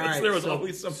line, I guess. Right, there was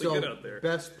always something good out there.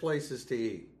 Best places to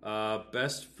eat.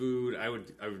 Best food, I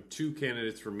would 2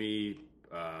 candidates for me.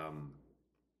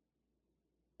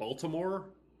 Baltimore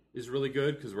is really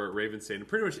good because we're at Ravens Stadium.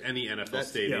 Pretty much any NFL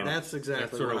stadium. That's exactly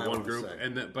that's sort what of I one want group.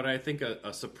 to say. But I think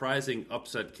a surprising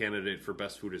upset candidate for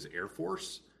best food is Air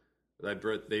Force.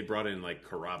 They brought in like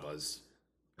Carrabba's,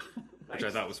 which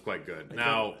I thought was quite good.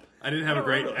 Now I didn't have a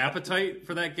great appetite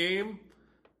for that game.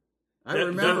 I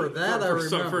remember that.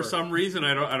 For some reason,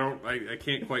 I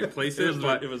can't quite place it.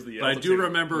 But I do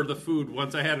remember the food.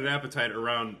 Once I had an appetite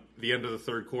around the end of the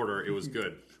third quarter, it was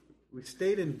good. We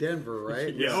stayed in Denver,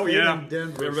 right? Yeah. We stayed in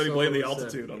Denver, Everybody blamed the it was,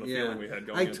 altitude on the feeling we had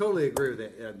going I in. totally agree with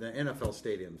the NFL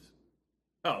stadiums.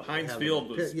 Oh, Heinz Field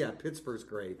was Pittsburgh's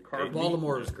great. Carb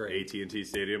Baltimore is great. AT&T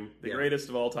Stadium. the greatest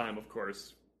of all time, of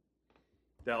course.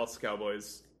 Dallas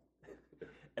Cowboys.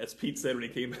 As Pete said when he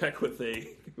came back with a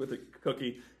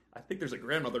cookie, I think there's a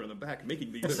grandmother in the back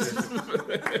making these.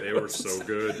 They were so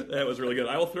good. That was really good.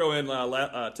 I will throw in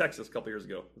Texas a couple years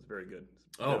ago. It was very good.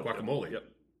 Oh, guacamole. Yep.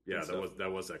 Yeah,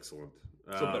 that was excellent.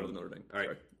 Still better than Notre Dame. All right.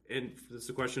 Sorry. And this is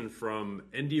a question from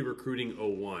ND Recruiting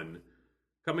 01.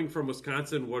 Coming from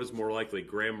Wisconsin, what is more likely,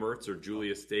 Graham Mertz or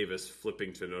Julius Davis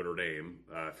flipping to Notre Dame?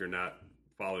 If you're not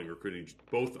following recruiting,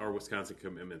 both are Wisconsin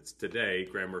commitments today.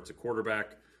 Graham Mertz a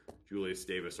quarterback, Julius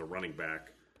Davis a running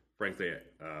back. Frankly,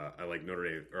 I like Notre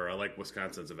Dame, or I like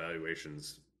Wisconsin's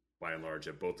evaluations by and large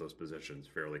at both those positions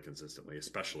fairly consistently,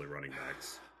 especially running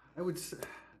backs.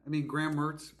 Graham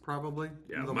Mertz probably.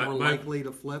 Yeah, more likely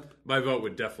to flip. My vote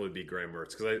would definitely be Graham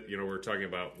Mertz because we're talking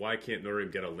about why can't Notre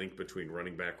Dame get a link between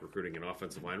running back recruiting and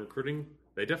offensive line recruiting?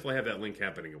 They definitely have that link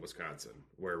happening in Wisconsin,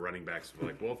 where running backs are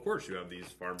like, well, of course you have these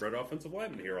farm-bred offensive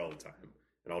linemen here all the time,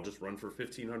 and I'll just run for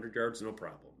 1,500 yards, no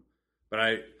problem. But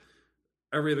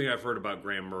everything I've heard about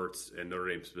Graham Mertz and Notre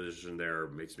Dame's position there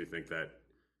makes me think that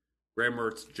Graham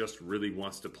Mertz just really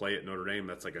wants to play at Notre Dame.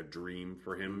 That's like a dream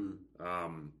for him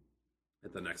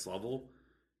at the next level.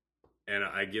 And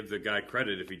I give the guy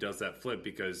credit if he does that flip,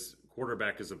 because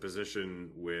quarterback is a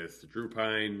position with Drew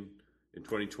Pine in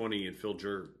 2020 and Phil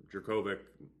Jurkovec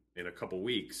in a couple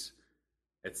weeks.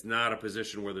 It's not a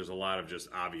position where there's a lot of just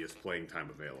obvious playing time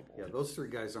available. Yeah, those three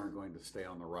guys aren't going to stay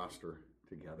on the roster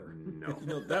together. No. You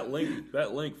know, that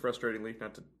link, frustratingly,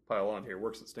 not to pile on here,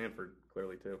 works at Stanford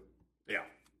clearly too. Yeah.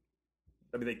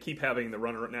 I mean, they keep having the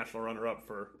national runner-up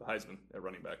for the Heisman at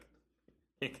running back.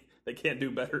 They can't do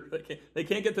better. They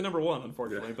can't get to number one,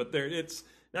 unfortunately.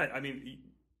 Yeah.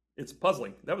 It's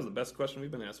puzzling. That was the best question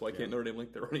we've been asked. Why can't Notre Dame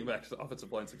link their running backs to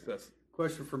offensive line success?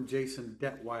 Question from Jason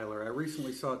Detweiler. I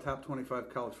recently saw a top 25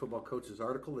 college football coaches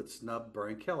article that snubbed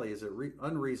Brian Kelly. Is it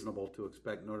unreasonable to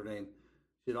expect Notre Dame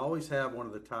should always have one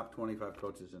of the top 25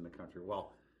 coaches in the country?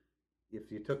 Well,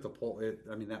 if you took the poll,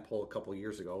 that poll a couple of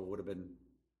years ago would have been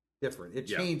different. It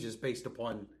changes based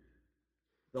upon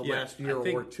the last year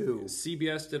or two.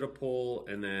 CBS did a poll,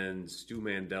 and then Stu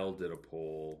Mandel did a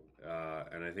poll.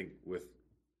 And I think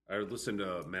I listened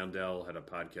to Mandel had a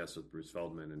podcast with Bruce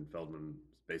Feldman, and Feldman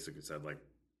basically said, like,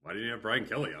 why didn't you have Brian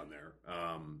Kelly on there?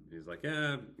 He's like,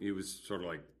 he was sort of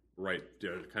like, right,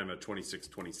 kind of a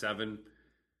 26-27.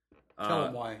 Tell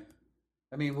him why.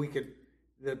 I mean, we could,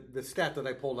 the stat that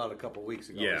I pulled out a couple weeks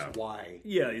ago is why.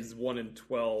 Yeah, he's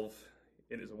 1-12.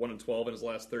 It is 1-12 in his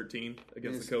last 13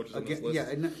 against the coaches on this list. Yeah,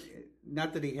 and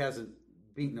not that he hasn't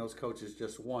beaten those coaches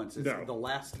just once. It's the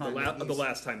last time the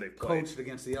last time they played. Coached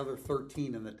against the other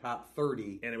 13 in the top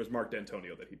 30. And it was Mark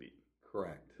D'Antonio that he beat.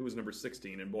 Correct. Who was number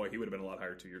 16, and boy, he would have been a lot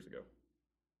higher 2 years ago.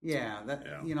 Yeah, that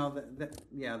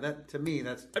to me,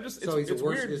 that's it's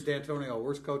weird. Is D'Antonio a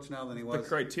worse coach now than he was? The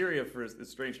criteria for it's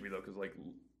strange to me though, because like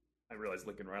I realized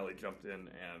Lincoln Riley jumped in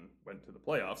and went to the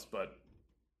playoffs, but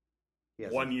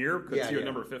 1 year could see you at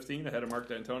number 15 ahead of Mark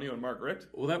D'Antonio and Mark Richt.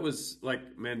 Well, that was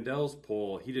like Mandel's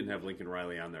poll. He didn't have Lincoln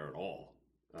Riley on there at all.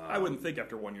 I wouldn't think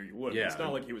after 1 year you would. Yeah. It's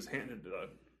not like he was handed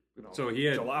so he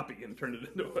had jalopy and turned it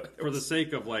into for the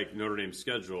sake of like Notre Dame's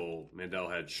schedule, Mandel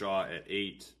had Shaw at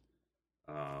 8,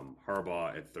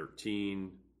 Harbaugh at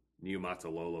 13,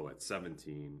 Niumatalolo at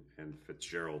 17, and Pat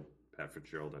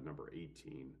Fitzgerald at number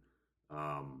 18.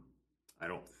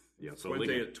 So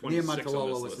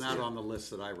Niumatalolo was not on the list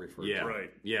that I referred to.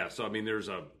 Right. Yeah, so I mean,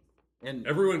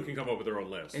 everyone can come up with their own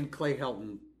list. And Clay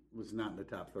Helton was not in the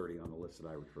top 30 on the list that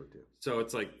I referred to. So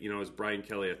it's like, is Brian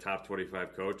Kelly a top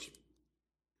 25 coach?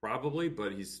 Probably,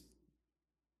 but he's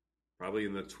probably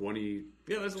in the 20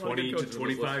 to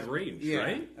 25 range,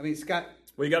 right? I mean, Scott...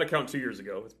 Well, you got to count 2 years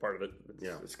ago. It's part of it.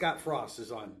 Scott Frost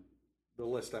is on the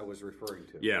list I was referring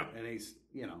to. Yeah. And he's,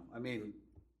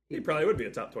 he probably would be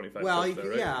a top 25 coach, though,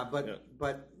 right?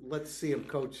 But let's see him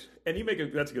coach. And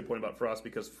that's a good point about Frost,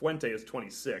 because Fuente is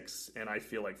 26, and I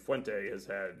feel like Fuente has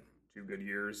had 2 good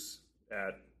years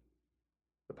at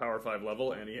the Power 5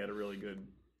 level, and he had a really good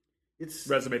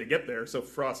resume to get there. So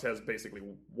Frost has basically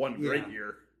one great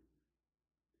year.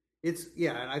 And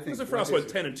I think because if Frost went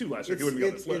 10-2 last year, he wouldn't be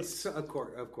on this list. Of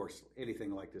course, anything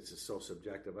like this is so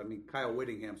subjective. I mean, Kyle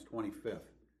Whittingham's 25th.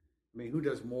 I mean, who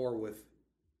does more with?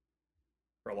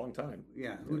 For a long time.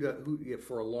 Yeah,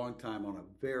 for a long time on a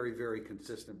very, very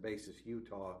consistent basis.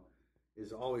 Utah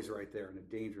is always right there and a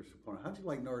dangerous opponent. How'd you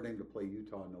like Notre Dame to play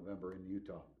Utah in November in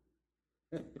Utah?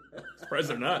 Surprised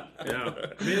they're not. Yeah,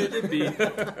 I mean, it did be.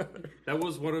 That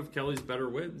was one of Kelly's better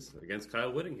wins against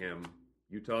Kyle Whittingham.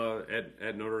 Utah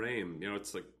at Notre Dame.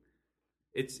 It's like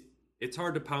it's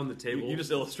hard to pound the table. You just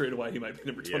illustrated why he might be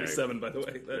number 27. By the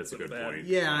way, that's a good point.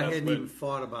 Yeah, I hadn't even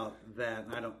thought about that.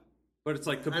 I don't. But it's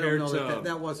like compared to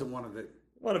that wasn't one of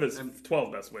his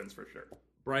 12 best wins for sure.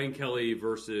 Brian Kelly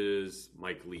versus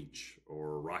Mike Leach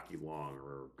or Rocky Long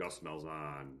or Gus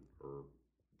Malzahn or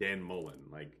Dan Mullen.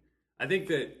 Like, I think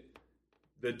that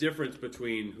the difference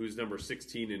between who's number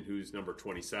 16 and who's number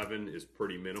 27 is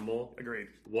pretty minimal. Agreed.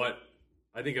 What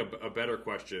I think a better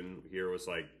question here was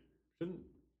like, shouldn't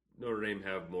Notre Dame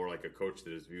have more like a coach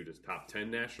that is viewed as top 10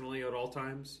 nationally at all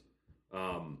times?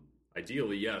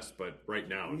 Ideally, yes, but right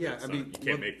now, you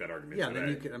can't make that argument. Yeah,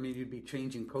 today. then you'd be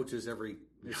changing coaches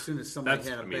as soon as somebody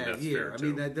had a bad year. I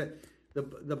mean,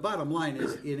 the bottom line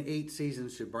is, in 8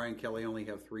 seasons, should Brian Kelly only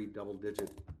have 3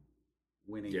 double-digit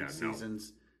winning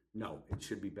seasons? No, it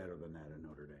should be better than that at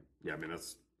Notre Dame. Yeah, I mean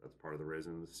that's part of the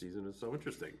reason the season is so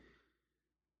interesting.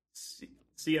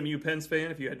 CMU Pens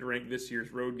fan, if you had to rank this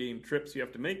year's road game trips you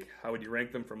have to make, how would you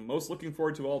rank them from most looking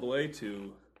forward to all the way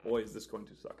to, boy, is this going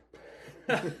to suck?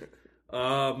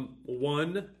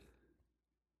 1,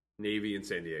 Navy in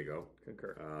San Diego.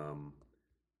 Concur.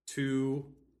 2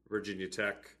 Virginia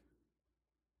Tech,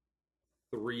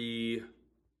 3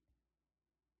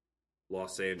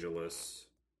 Los Angeles,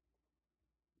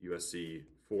 USC,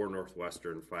 4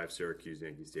 Northwestern, 5 Syracuse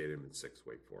Yankee Stadium, and 6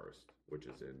 Wake Forest, which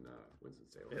is in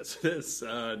Winston-Salem. Yes, it is.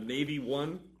 Navy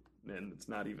won, and it's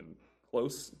not even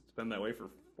close. It's been that way for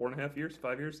 4.5 years,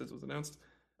 5 years since it was announced.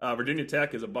 Virginia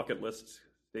Tech is a bucket list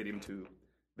stadium to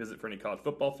visit for any college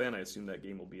football fan. I assume that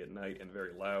game will be at night and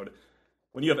very loud.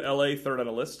 When you have LA third on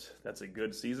a list, that's a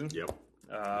good season. Yep.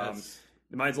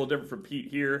 Mine's a little different from Pete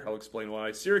here. I'll explain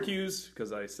why. Syracuse,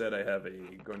 because I said I have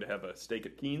going to have a steak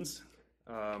at Keen's.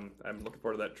 I'm looking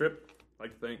forward to that trip. I'd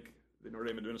like to thank the Notre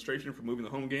Dame administration for moving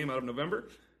the home game out of November.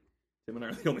 Tim and I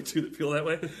are the only two that feel that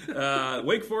way.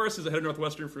 Wake Forest is ahead of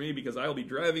Northwestern for me because I will be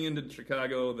driving into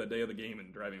Chicago the day of the game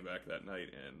and driving back that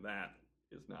night, and that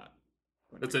is not.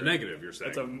 That's a negative, you're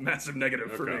saying. That's a massive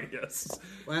negative for me, yes.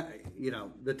 Well,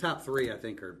 the top 3, I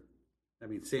think, are,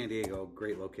 San Diego,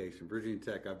 great location. Virginia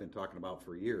Tech, I've been talking about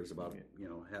for years about,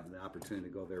 having the opportunity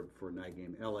to go there for a night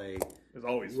game. LA is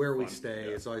always where fun. We stay.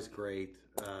 Yeah. It's always great.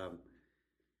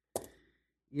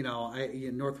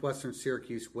 Northwestern,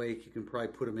 Syracuse, Wake, you can probably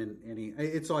put them in any.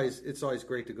 It's always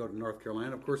great to go to North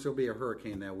Carolina. Of course, there'll be a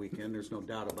hurricane that weekend. There's no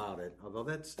doubt about it. Although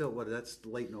that's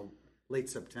late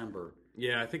September.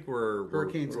 Yeah, I think we're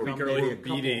beating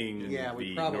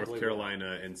the North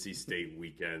Carolina, NC State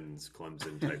weekends,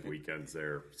 Clemson type weekends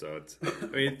there. So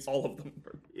it's all of them.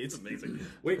 It's amazing.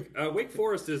 Wake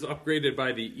Forest is upgraded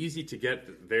by the easy to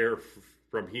get there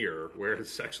from here, where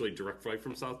it's actually direct flight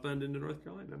from South Bend into North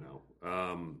Carolina now.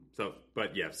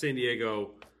 But San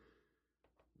Diego,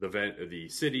 the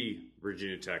city,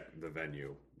 Virginia Tech, the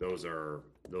venue. Those are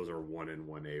 1 and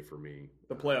 1A for me.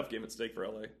 The playoff game at stake for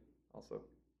LA, also.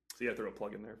 So I throw a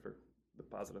plug in there for the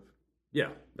positive. Yeah,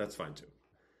 that's fine too.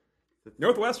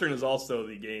 Northwestern is also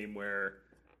the game where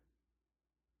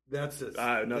none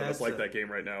of us like that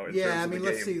game right now.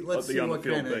 Let's see what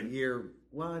kind of year.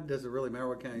 Well, does it really matter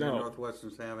what kind of year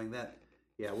Northwestern's having? That,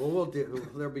 yeah. Well,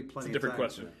 there'll be plenty. It's a different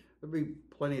question. There'll be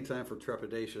plenty of time for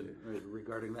trepidation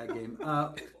regarding that game.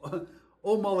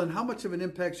 Mullen, how much of an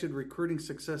impact should recruiting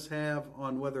success have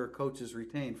on whether a coach is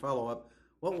retained? Follow up.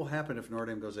 What will happen if Notre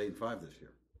Dame goes 8-5 this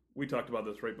year? We talked about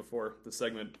this right before the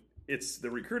segment. It's the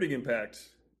recruiting impact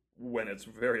when it's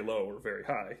very low or very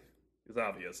high is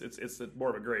obvious. It's more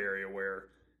of a gray area where,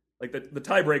 like, the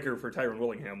tiebreaker for Tyrone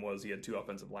Willingham was he had 2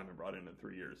 offensive linemen brought in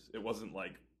 3 years. It wasn't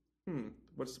like,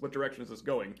 what direction is this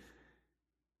going?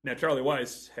 Now, Charlie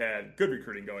Weiss had good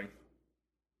recruiting going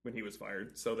when he was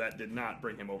fired, so that did not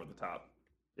bring him over the top,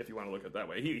 if you want to look at it that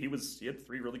way. He had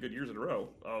 3 really good years in a row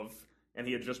and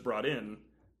he had just brought in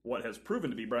what has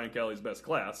proven to be Brian Kelly's best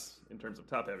class in terms of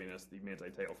top heaviness, the Manti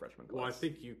Te'o freshman class. Well, I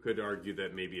think you could argue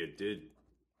that maybe it did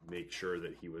make sure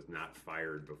that he was not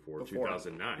fired before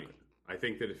 2009. Okay. I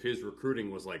think that if his recruiting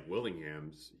was like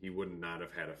Willingham's, he would not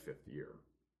have had a 5th year.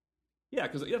 Yeah,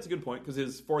 because that's a good point. Because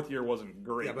his 4th year wasn't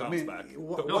great. Bounce back. It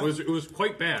was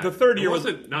quite bad. The 3rd year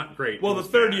wasn't not great. Well, the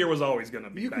 3rd year was always going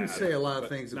to be. You bad, can say a lot of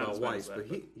things about Weiss, but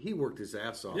he he worked his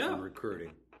ass off in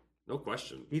recruiting. No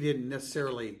question. He didn't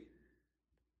necessarily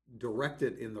direct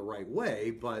it in the right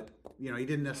way, but he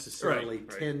didn't necessarily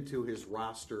tend to his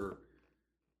roster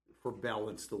for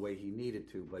balance the way he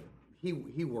needed to. But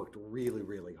he worked really,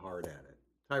 really hard at it.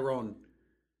 Tyrone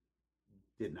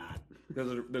did not.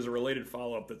 There's a related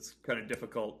follow-up that's kind of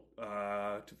difficult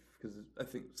because I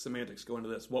think semantics go into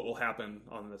this. What will happen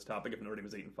on this topic if Notre Dame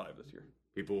is 8-5 this year?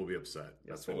 People will be upset.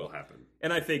 That's what will happen.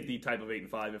 And I think the type of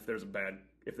 8-5, if there's a bad,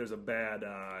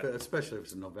 especially if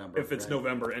it's in November. If it's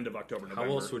November, end of October, November.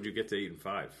 How else would you get to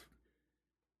 8-5?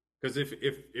 Because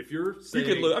if you're saying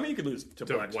you could lose to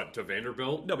what, to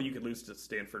Vanderbilt? No, but you could lose to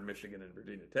Stanford, Michigan, and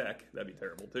Virginia Tech. That'd be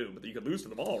terrible too. But you could lose to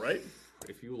them all, right?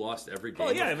 If you lost every game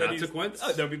of consequence,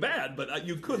 that'd be bad. But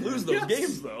you could lose those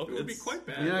games, though. It would be quite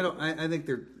bad. I think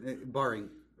they're barring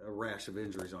a rash of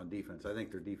injuries on defense. I think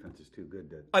their defense is too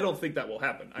good to. I don't think that will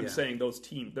happen. I'm saying those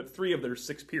teams, that 3 of their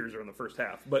 6 peers are in the first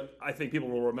half. But I think people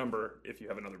will remember if you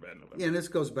have another bad November. Yeah, and this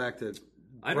goes back to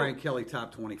Brian Kelly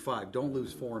top 25. Don't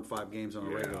lose 4 and 5 games on a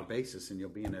regular basis, and you'll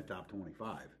be in that top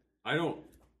 25. I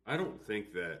don't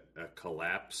think that a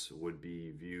collapse would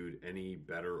be viewed any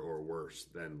better or worse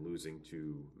than losing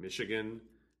to Michigan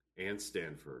and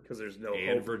Stanford, because there's no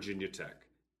and hope. Virginia Tech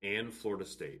and Florida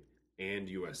State and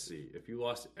USC. If you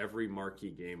lost every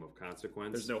marquee game of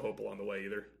consequence, there's no hope along the way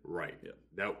either. Right.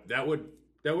 Yeah.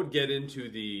 That would get into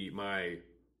my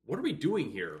what are we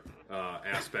doing here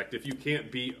aspect if you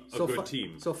can't beat a good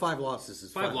team. So 5 losses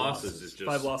is 5 losses. Is just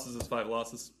 5 losses is 5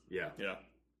 losses. Yeah. Yeah.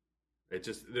 It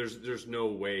just there's no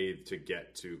way to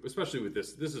get to, especially with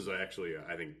this. This is actually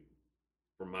I think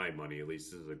for my money at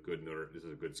least, this is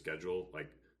a good schedule, like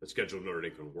a schedule Notre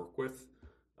Dame can work with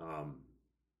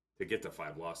to get to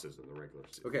 5 losses in the regular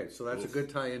season. Okay, so that's a good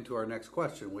tie into our next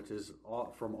question, which is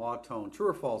from Autone. True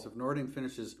or false, if Notre Dame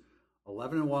finishes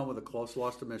 11-1 with a close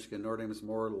loss to Michigan, Notre Dame is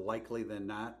more likely than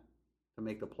not to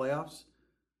make the playoffs?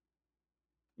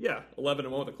 Yeah,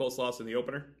 11-1 with a close loss in the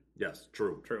opener. Yes,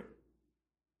 true.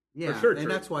 Yeah, for sure, and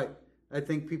that's why I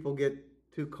think people get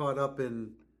too caught up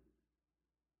in,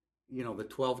 the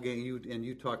 12 game.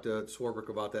 You talked to Swarbrick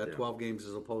about that, 12 games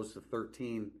as opposed to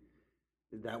 13.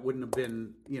 That wouldn't have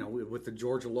been, with the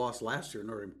Georgia loss last year,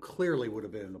 Notre Dame clearly would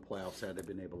have been in the playoffs had they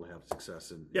been able to have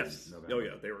success in November. Oh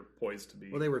yeah, they were poised to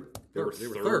be. Well, they were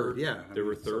third. Yeah, they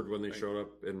were third when they showed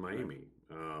up in Miami.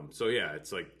 Right. So yeah,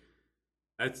 it's like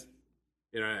that's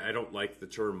I don't like the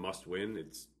term "must win."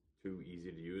 It's too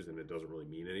easy to use, and it doesn't really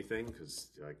mean anything because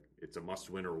like it's a must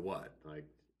win or what. Like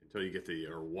until you get to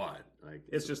or what. Like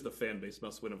it's just the fan base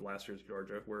must win of last year's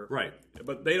Georgia, where right.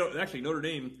 But they don't actually. Notre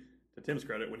Dame, to Tim's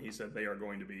credit, when he said they are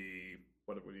going to be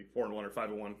 4-1 or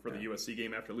 5-1 for the USC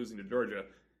game after losing to Georgia,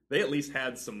 they at least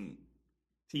had some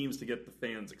teams to get the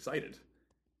fans excited.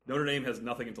 Notre Dame has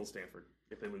nothing until Stanford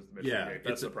if they lose the Michigan game.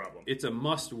 That's the problem. It's a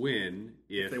must win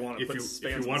if they want to put if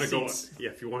you want to go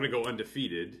if you want to go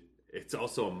undefeated. It's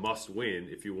also a must win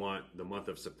if you want the month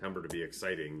of September to be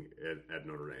exciting at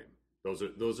Notre Dame.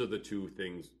 Those are the two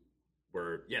things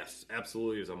where yes,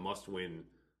 absolutely is a must win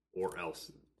or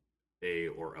else A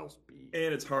or else B.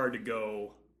 And it's hard to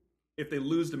go if they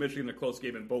lose to Michigan in a close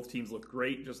game and both teams look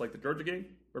great, just like the Georgia game,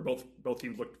 or both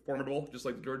teams looked formidable, just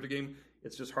like the Georgia game.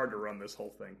 It's just hard to run this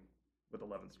whole thing with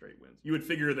 11 straight wins. You would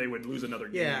figure they would lose another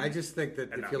game. Yeah, I just think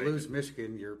that if you lose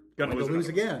Michigan, you're going to lose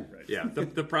again. Right. Yeah,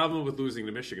 the problem with losing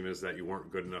to Michigan is that you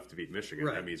weren't good enough to beat Michigan.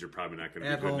 Right. That means you're probably not going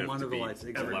to be good enough to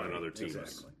beat 11 other teams.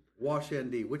 Exactly. Wash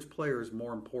ND, which player is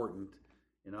more important?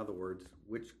 In other words,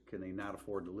 which can they not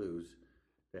afford to lose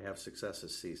to have success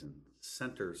this season?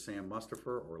 Center Sam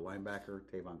Mustipher or linebacker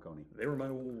Tavon Coney? They were my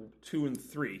 2 and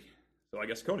 3. So I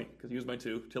guess Coney, because he was my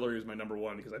 2. Tillery was my number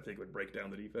 1 because I think it would break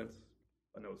down the defense.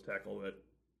 A nose tackle that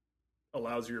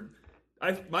allows your...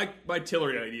 My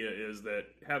Tillery idea is that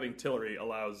having Tillery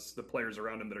allows the players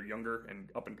around him that are younger and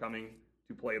up and coming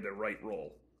to play their right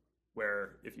role.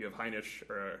 Where if you have Heinisch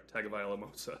or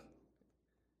Tagovailoa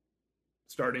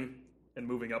starting and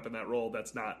moving up in that role,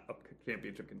 that's not a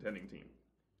championship contending team.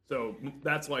 So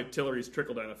that's why Tillery's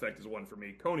trickle-down effect is 1 for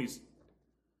me. Coney's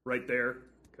right there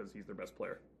because he's their best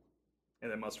player. And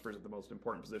then Mustipher's at the most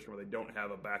important position where they don't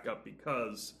have a backup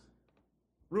because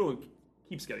Ruin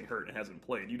keeps getting hurt and hasn't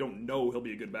played. You don't know he'll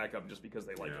be a good backup just because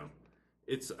they like him.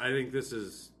 I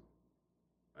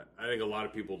think a lot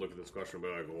of people look at this question and be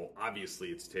like, well, obviously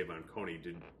it's Tavon Coney.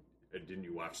 Didn't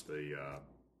you watch the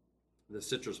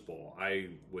Citrus Bowl? I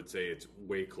would say it's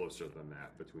way closer than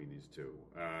that between these two.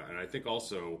 And I think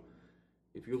also,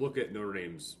 if you look at Notre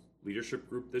Dame's leadership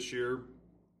group this year,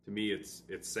 to me it's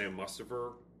Sam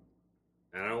Mustipher.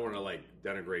 And I don't want to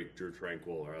denigrate Drew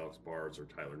Tranquil or Alex Bars or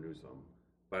Tyler Newsome,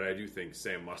 but I do think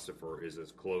Sam Mustipher is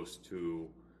as close to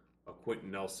a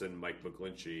Quentin Nelson, Mike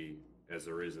McGlinchey as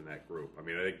there is in that group. I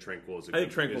mean, I think Tranquil is a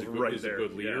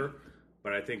good leader,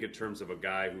 but I think in terms of a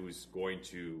guy who's going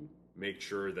to make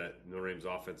sure that Notre Dame's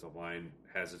offensive line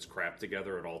has its crap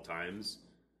together at all times,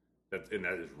 that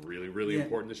is really, really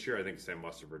important this year. I think Sam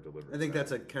Mustipher delivers. I think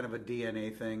that's a kind of a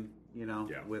DNA thing,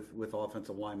 with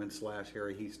offensive linemen /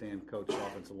 Harry Heastand coach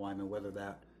offensive linemen. Whether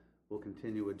that will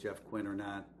continue with Jeff Quinn or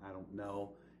not, I don't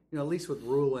know. At least with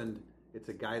Ruland, it's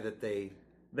a guy that they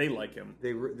like him.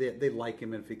 They like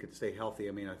him, and if he could stay healthy,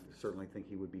 I mean, I certainly think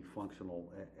he would be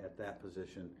functional at that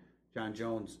position.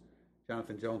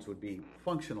 Jonathan Jones would be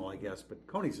functional, I guess, but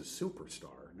Coney's a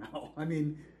superstar now. I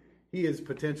mean, he is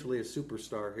potentially a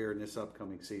superstar here in this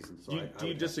upcoming season. So do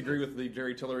you disagree with the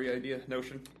Jerry Tillery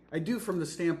notion? I do, from the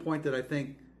standpoint that I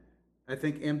think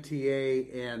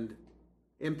MTA and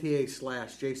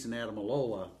MTA / Jason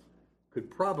Adamalola could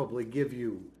probably give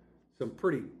you some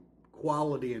pretty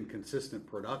quality and consistent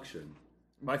production.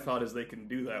 My thought is they can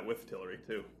do that with Tillery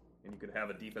too, and you could have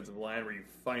a defensive line where you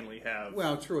finally have.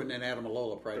 Well, true, and then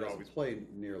Adamalola probably doesn't play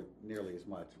nearly as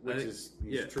much, he's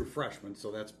a true freshman,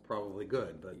 so that's probably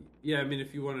good. But I mean,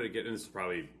 if you wanted to get, and this is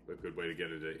probably a good way to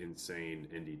get into insane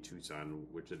Indy Tucson,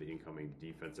 which of the incoming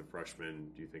defensive freshmen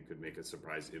do you think could make a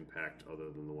surprise impact other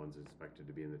than the ones expected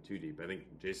to be in the 2 deep? I think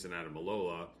Jason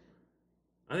Adamalola.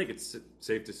 I think it's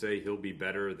safe to say he'll be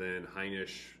better than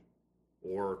Heinisch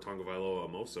or Tagovailoa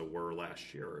Amosa were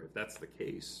last year. If that's the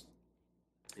case,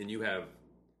 and you have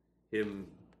him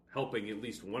helping at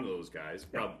least one of those guys,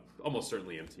 almost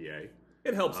certainly MTA,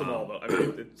 It helps them all, though. I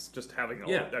mean, it's just having all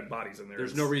Yeah. that bodies in there.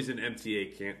 There's no reason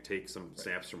MTA can't take some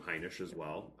snaps from Heinisch as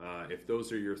well. If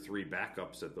those are your three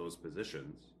backups at those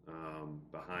positions,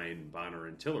 behind Bonner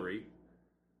and Tillery,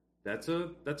 that's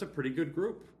a pretty good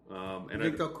group. You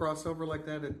think they'll cross over like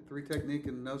that at three technique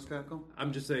and nose tackle?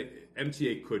 I'm just saying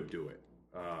MTA could do it.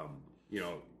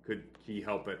 Could he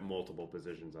help at multiple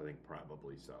positions? I think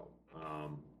probably so.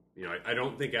 I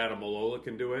don't think Adam Alola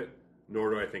can do it, nor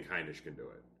do I think Heinisch can do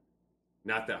it.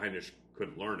 Not that Heinisch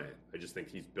couldn't learn it. I just think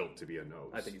he's built to be a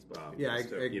nose. I think he's built to be I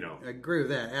agree with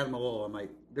that. Adam Alola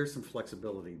there's some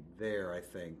flexibility there, I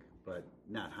think, but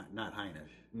not Heinisch.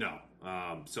 No.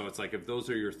 So it's like if those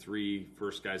are your three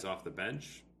first guys off the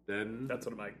bench, then that's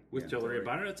what I'm with Tillery and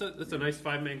Bonner, that's a nice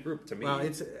 5-man group to me. Well,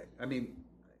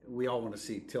 we all want to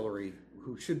see Tillery,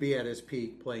 who should be at his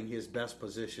peak, playing his best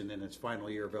position in his final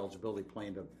year of eligibility,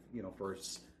 playing for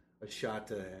a shot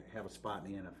to have a spot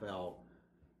in the NFL.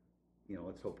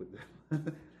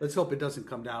 Let's hope it doesn't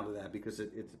come down to that, because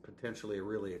it's potentially a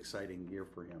really exciting year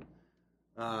for him.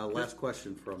 Last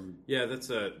question from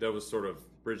that was sort of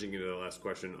bridging into the last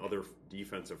question. Other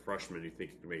defensive freshmen you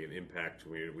think can make an impact?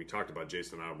 We talked about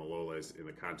Jason Adamalola in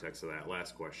the context of that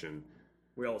last question.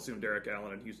 We all assume Derek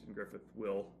Allen and Houston Griffith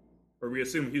will, or we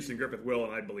assume Houston Griffith will,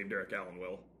 and I believe Derek Allen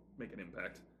will make an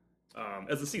impact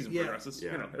as the season progresses.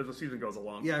 Yeah. As the season goes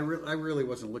along. Yeah, I really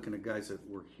wasn't looking at guys that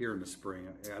were here in the spring.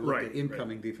 I looked at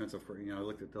incoming defensive. I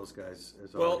looked at those guys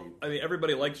as already. I mean,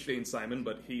 everybody likes Shane Simon,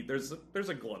 but there's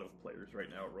a glut of players right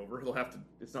now at Rover. He'll have to.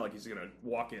 It's not like he's going to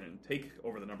walk in and take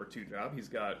over the number 2 job. He's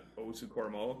got Owusu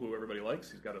Koromoa, who everybody likes.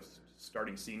 He's got a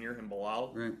starting senior in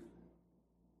Bilal. Right.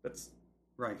 That's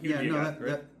right.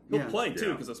 He'll play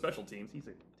too, because of special teams. He's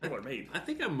a tailor-made. I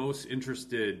think I'm most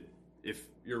interested, if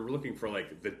you're looking for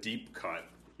like the deep cut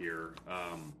here,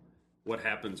 what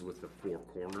happens with the 4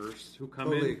 corners who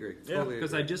come in. Totally agree.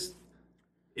 Because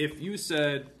if you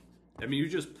said, you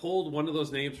just pulled one of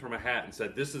those names from a hat and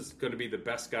said, this is going to be the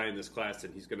best guy in this class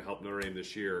and he's going to help Notre Dame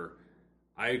this year,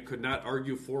 I could not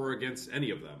argue for or against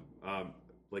any of them.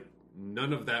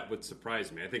 None of that would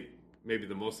surprise me. I think maybe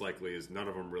the most likely is none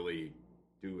of them really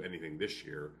do anything this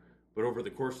year. But over the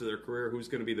course of their career, who's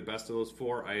going to be the best of those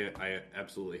 4? I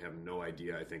absolutely have no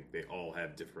idea. I think they all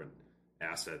have different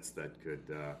assets that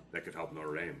could help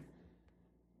Notre Dame.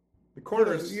 The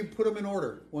corners, you put them in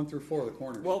order, 1 through 4. The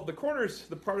corners. Well, the corners.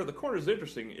 The part of the corners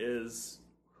interesting is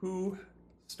who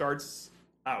starts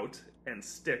out and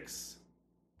sticks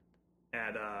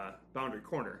at boundary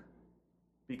corner,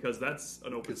 because that's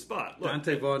an open spot. Look,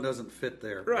 Dante Vaughn doesn't fit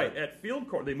there. Right, at field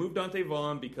corner. They moved Dante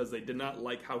Vaughn because they did not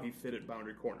like how he fit at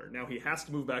boundary corner. Now he has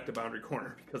to move back to boundary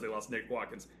corner because they lost Nick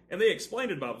Watkins. And they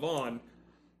explained it about Vaughn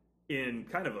in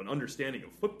kind of an understanding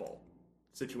of football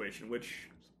situation, which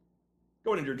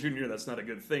going into your junior year, that's not a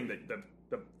good thing, that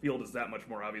the field is that much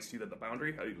more obvious to you than the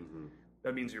boundary.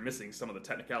 That means you're missing some of the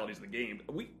technicalities of the game.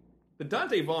 The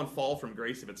Dante Vaughn fall from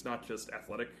grace, if it's not just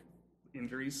athletic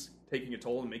injuries taking a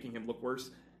toll and making him look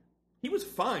worse, he was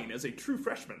fine as a true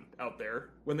freshman out there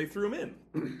when they threw him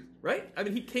in, right? I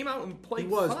mean, he came out and played. He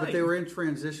was, fine. but they were in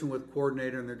transition with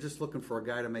coordinator, and they're just looking for a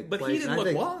guy to make plays. But he didn't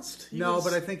look lost.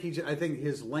 But I think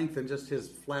his length and just his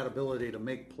flat ability to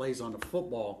make plays on the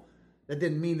football, that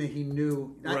didn't mean that he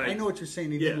knew. Right. I know what you're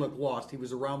saying. He didn't look lost. He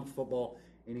was around the football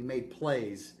and he made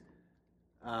plays.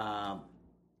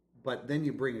 But then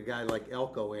you bring a guy like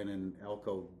Elko in, and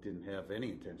Elko didn't have any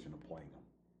intention of playing him.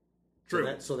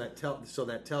 True. So that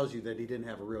tells you that he didn't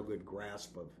have a real good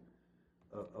grasp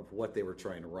of what they were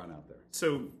trying to run out there.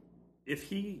 So if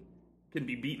he can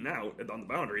be beaten out on the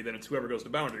boundary, then it's whoever goes to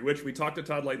boundary, which we talked to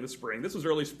Todd Light in the spring. This was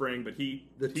early spring, but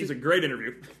he's a great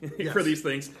interview for these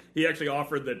things. He actually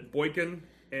offered that Boykin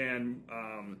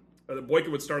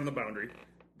would start on the boundary,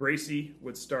 Bracy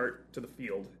would start to the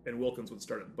field, and Wilkins would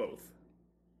start at both.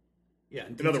 Yeah,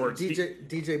 in other words,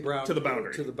 DJ Brown to the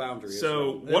boundary.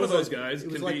 So one of those guys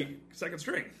can be second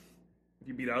string if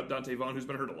you beat out Dante Vaughn, who's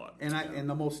been hurt a lot. And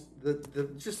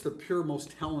the pure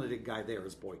most talented guy there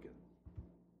is Boykin.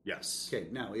 Yes. Okay.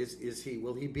 Now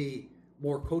will he be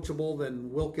more coachable than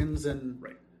Wilkins? And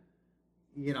right.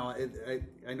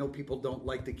 I know people don't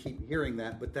like to keep hearing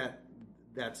that, but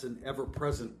that's an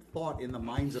ever-present thought in the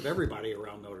minds of everybody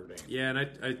around Notre Dame. Yeah, and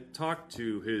I talked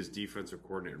to his defensive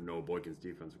coordinator, Noah Boykin's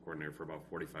defensive coordinator, for about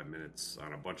 45 minutes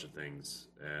on a bunch of things,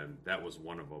 and that was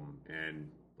one of them. And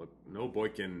look, Noah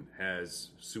Boykin has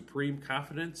supreme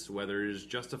confidence, whether it is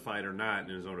justified or not,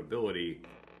 in his own ability,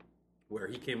 where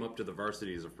he came up to the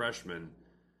varsity as a freshman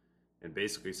and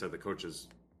basically said to the coaches,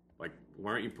 like,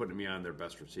 why aren't you putting me on their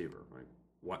best receiver? Like,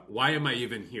 why am I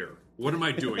even here? What am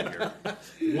I doing here?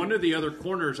 One of the other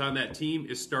corners on that team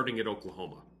is starting at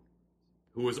Oklahoma.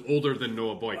 who was older than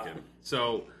Noah Boykin.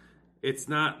 So it's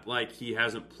not like he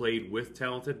hasn't played with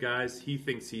talented guys. He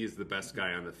thinks he is the best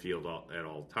guy on the field at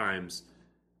all times.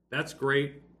 That's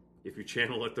great if you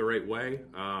channel it the right way.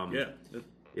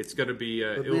 It's going to be.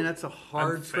 But man, that's a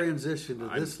hard transition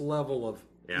to this level of.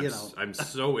 Yeah, I'm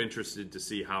so interested to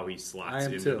see how he slots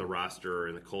into the roster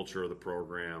and the culture of the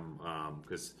program,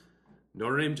 because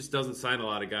Notre Dame just doesn't sign a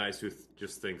lot of guys who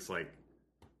just thinks like,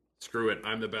 screw it,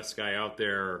 I'm the best guy out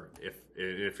there.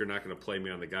 If you're not going to play me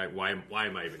on the guy, why am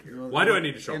I even here? Why do I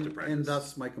need to show up to practice? And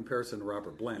thus my comparison to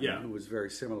Robert Blanton, who was very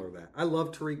similar to that. I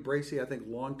love Tariq Bracy. I think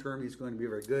long term he's going to be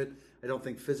very good. I don't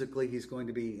think physically he's going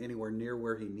to be anywhere near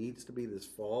where he needs to be this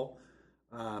fall.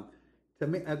 To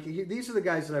me, okay, these are the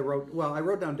guys that I wrote. Well, I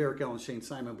wrote down Derek Allen, Shane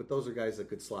Simon, but those are guys that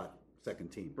could slot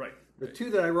second team. Right. The two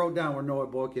that I wrote down were Noah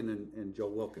Boykin and Joe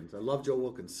Wilkins. I love Joe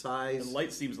Wilkins' size. And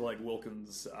Light seems like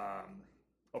Wilkins'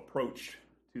 approach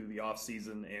to the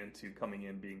offseason and to coming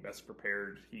in being best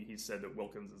prepared. He said that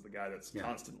Wilkins is the guy that's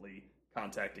constantly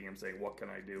contacting him saying, what can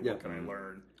I do? What can I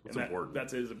learn? That's important.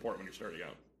 That is important when you're starting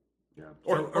out. Yeah.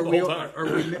 Or the whole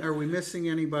time. Are we missing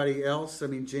anybody else? I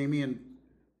mean, Jamie and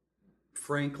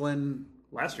Franklin.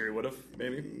 Last year he would have,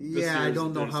 maybe. I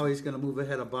don't know how he's going to move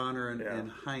ahead of Bonner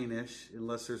and Heinisch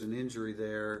unless there's an injury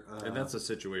there. And that's a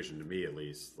situation, to me at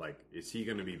least. Like, is he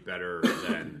going to be better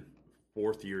than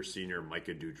fourth-year senior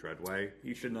Micah Treadway?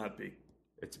 He should not be.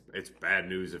 It's bad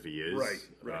news if he is.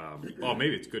 Right. Well,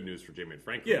 maybe it's good news for Jamie and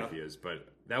Franklin if he is, but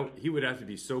he would have to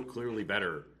be so clearly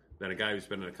better than a guy who's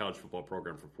been in a college football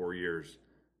program for 4 years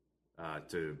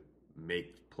to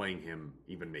make playing him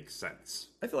even make sense.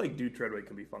 I feel like Treadway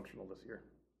can be functional this year.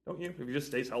 Don't you? If he just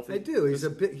stays healthy. I do.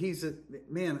 He's a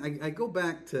man. I go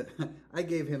back to, I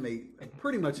gave him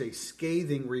pretty much a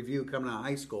scathing review coming out of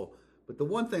high school. But the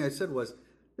one thing I said was,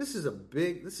 this is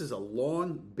a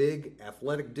long, big,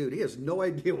 athletic dude. He has no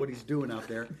idea what he's doing out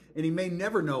there, and he may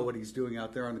never know what he's doing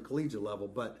out there on the collegiate level.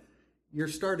 But you're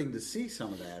starting to see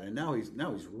some of that, and now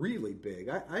he's really big.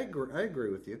 I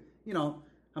agree with you. You know,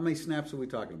 how many snaps are we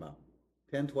talking about?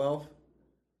 10, 12?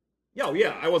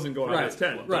 Yeah, I wasn't going on as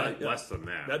 10. Right. Less than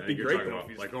that. That'd be great, though.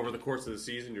 Like, over the course of the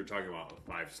season, you're talking about a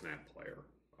 5-snap player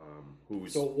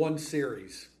who's... So one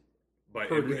series.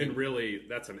 But and really,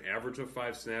 that's an average of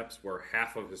 5 snaps, where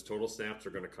half of his total snaps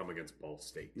are going to come against Ball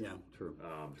State. Yeah, true.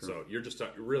 So you're just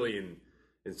really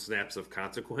in snaps of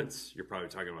consequence, you're probably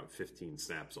talking about 15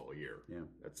 snaps all year. Yeah.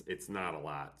 It's not a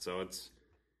lot. So it's...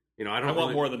 I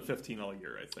want more than 15 all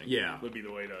year, I think. Yeah. Would be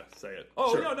the way to say it.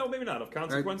 Oh, sure. No, maybe not. Of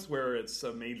consequence, where it's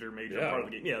a major part of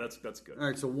the game. Yeah, that's good. All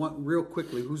right, so real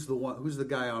quickly, who's the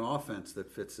guy on offense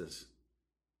that fits this?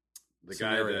 The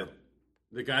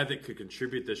guy that could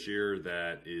contribute this year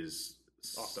that is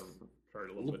off the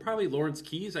chart a little bit. Probably Lawrence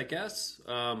Keys, I guess.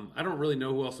 I don't really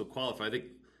know who else will qualify. I think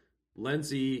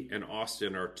Lindsey and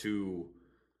Austin are too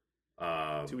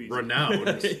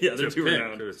renowned. Yeah, they're too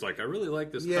renowned. It's like, I really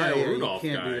like this Kyle Rudolph guy.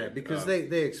 You can't do that because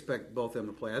they expect both of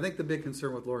them to play. I think the big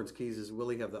concern with Lawrence Keys is, will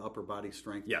he have the upper body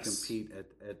strength to compete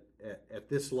at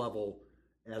this level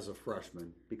as a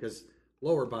freshman? Because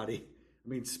lower body, I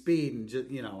mean, speed and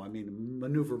just,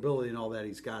 maneuverability and all that,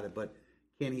 he's got it. But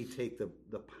can he take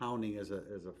the pounding as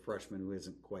a freshman who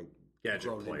isn't quite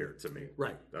gadget player to me?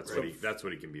 Right. That's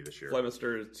what he can be this year.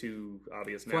 Flemister is too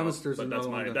obvious now. Flemister's but that's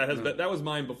mine. That was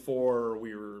mine before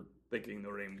we were thinking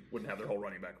Notre Dame wouldn't have their whole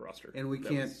running back roster. And we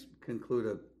can't conclude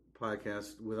a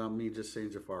podcast without me just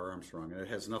saying Jafar Armstrong. It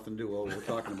has nothing to do with what we're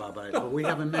talking about, but we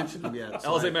haven't mentioned him yet.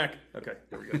 So Alize Mack. Okay,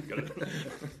 there we go. Got it.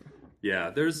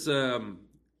 Yeah, there's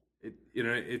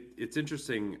it's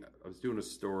interesting. I was doing a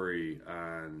story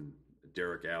on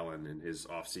Derek Allen and his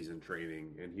off-season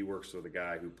training, and he works with a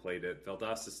guy who played at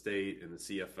Valdosta State in the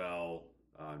CFL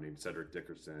named Cedric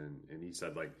Dickerson, and he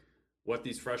said, like, what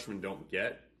these freshmen don't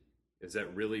get is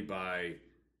that really by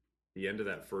the end of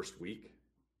that first week,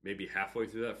 maybe halfway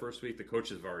through that first week, the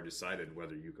coaches have already decided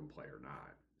whether you can play or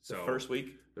not. So the first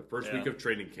week of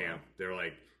training camp, they're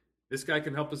like, this guy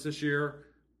can help us this year.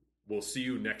 We'll see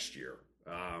you next year.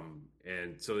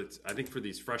 And so I think for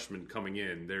these freshmen coming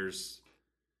in, there's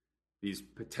these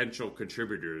potential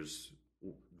contributors.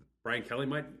 Brian Kelly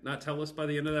might not tell us by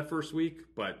the end of that first week,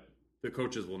 but the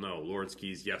coaches will know. Lawrence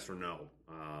Keys, yes or no.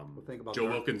 Think about Joe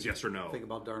Wilkins, yes or no. Think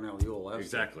about Darnell Ewell.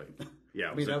 Exactly.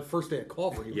 Yeah. I mean, that first day at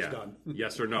Culver, he was done.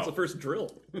 Yes or no. It's the first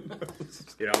drill.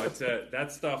 It's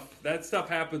that stuff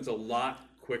happens a lot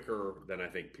quicker than I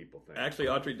think people think. Actually,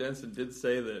 Autry Denson did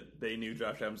say that they knew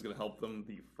Josh Adams was going to help them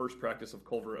the first practice of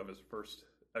Culver of his first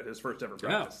ever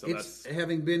practice. Yeah, so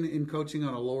having been in coaching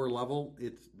on a lower level,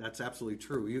 that's absolutely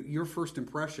true. Your first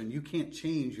impression, you can't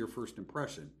change your first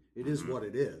impression. It is what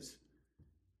it is,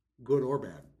 good or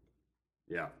bad.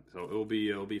 Yeah, so it'll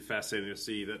be fascinating to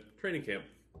see that training camp.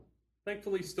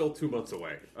 Thankfully, still 2 months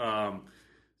away.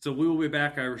 So we will be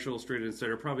back, Irish Illustrated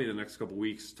Insider, probably in the next couple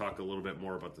weeks. Talk a little bit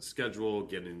more about the schedule,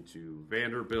 get into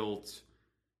Vanderbilt,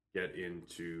 get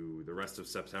into the rest of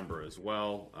September as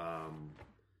well.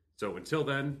 So until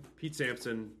then, Pete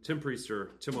Sampson, Tim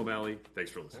Priester, Tim O'Malley.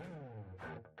 Thanks for listening.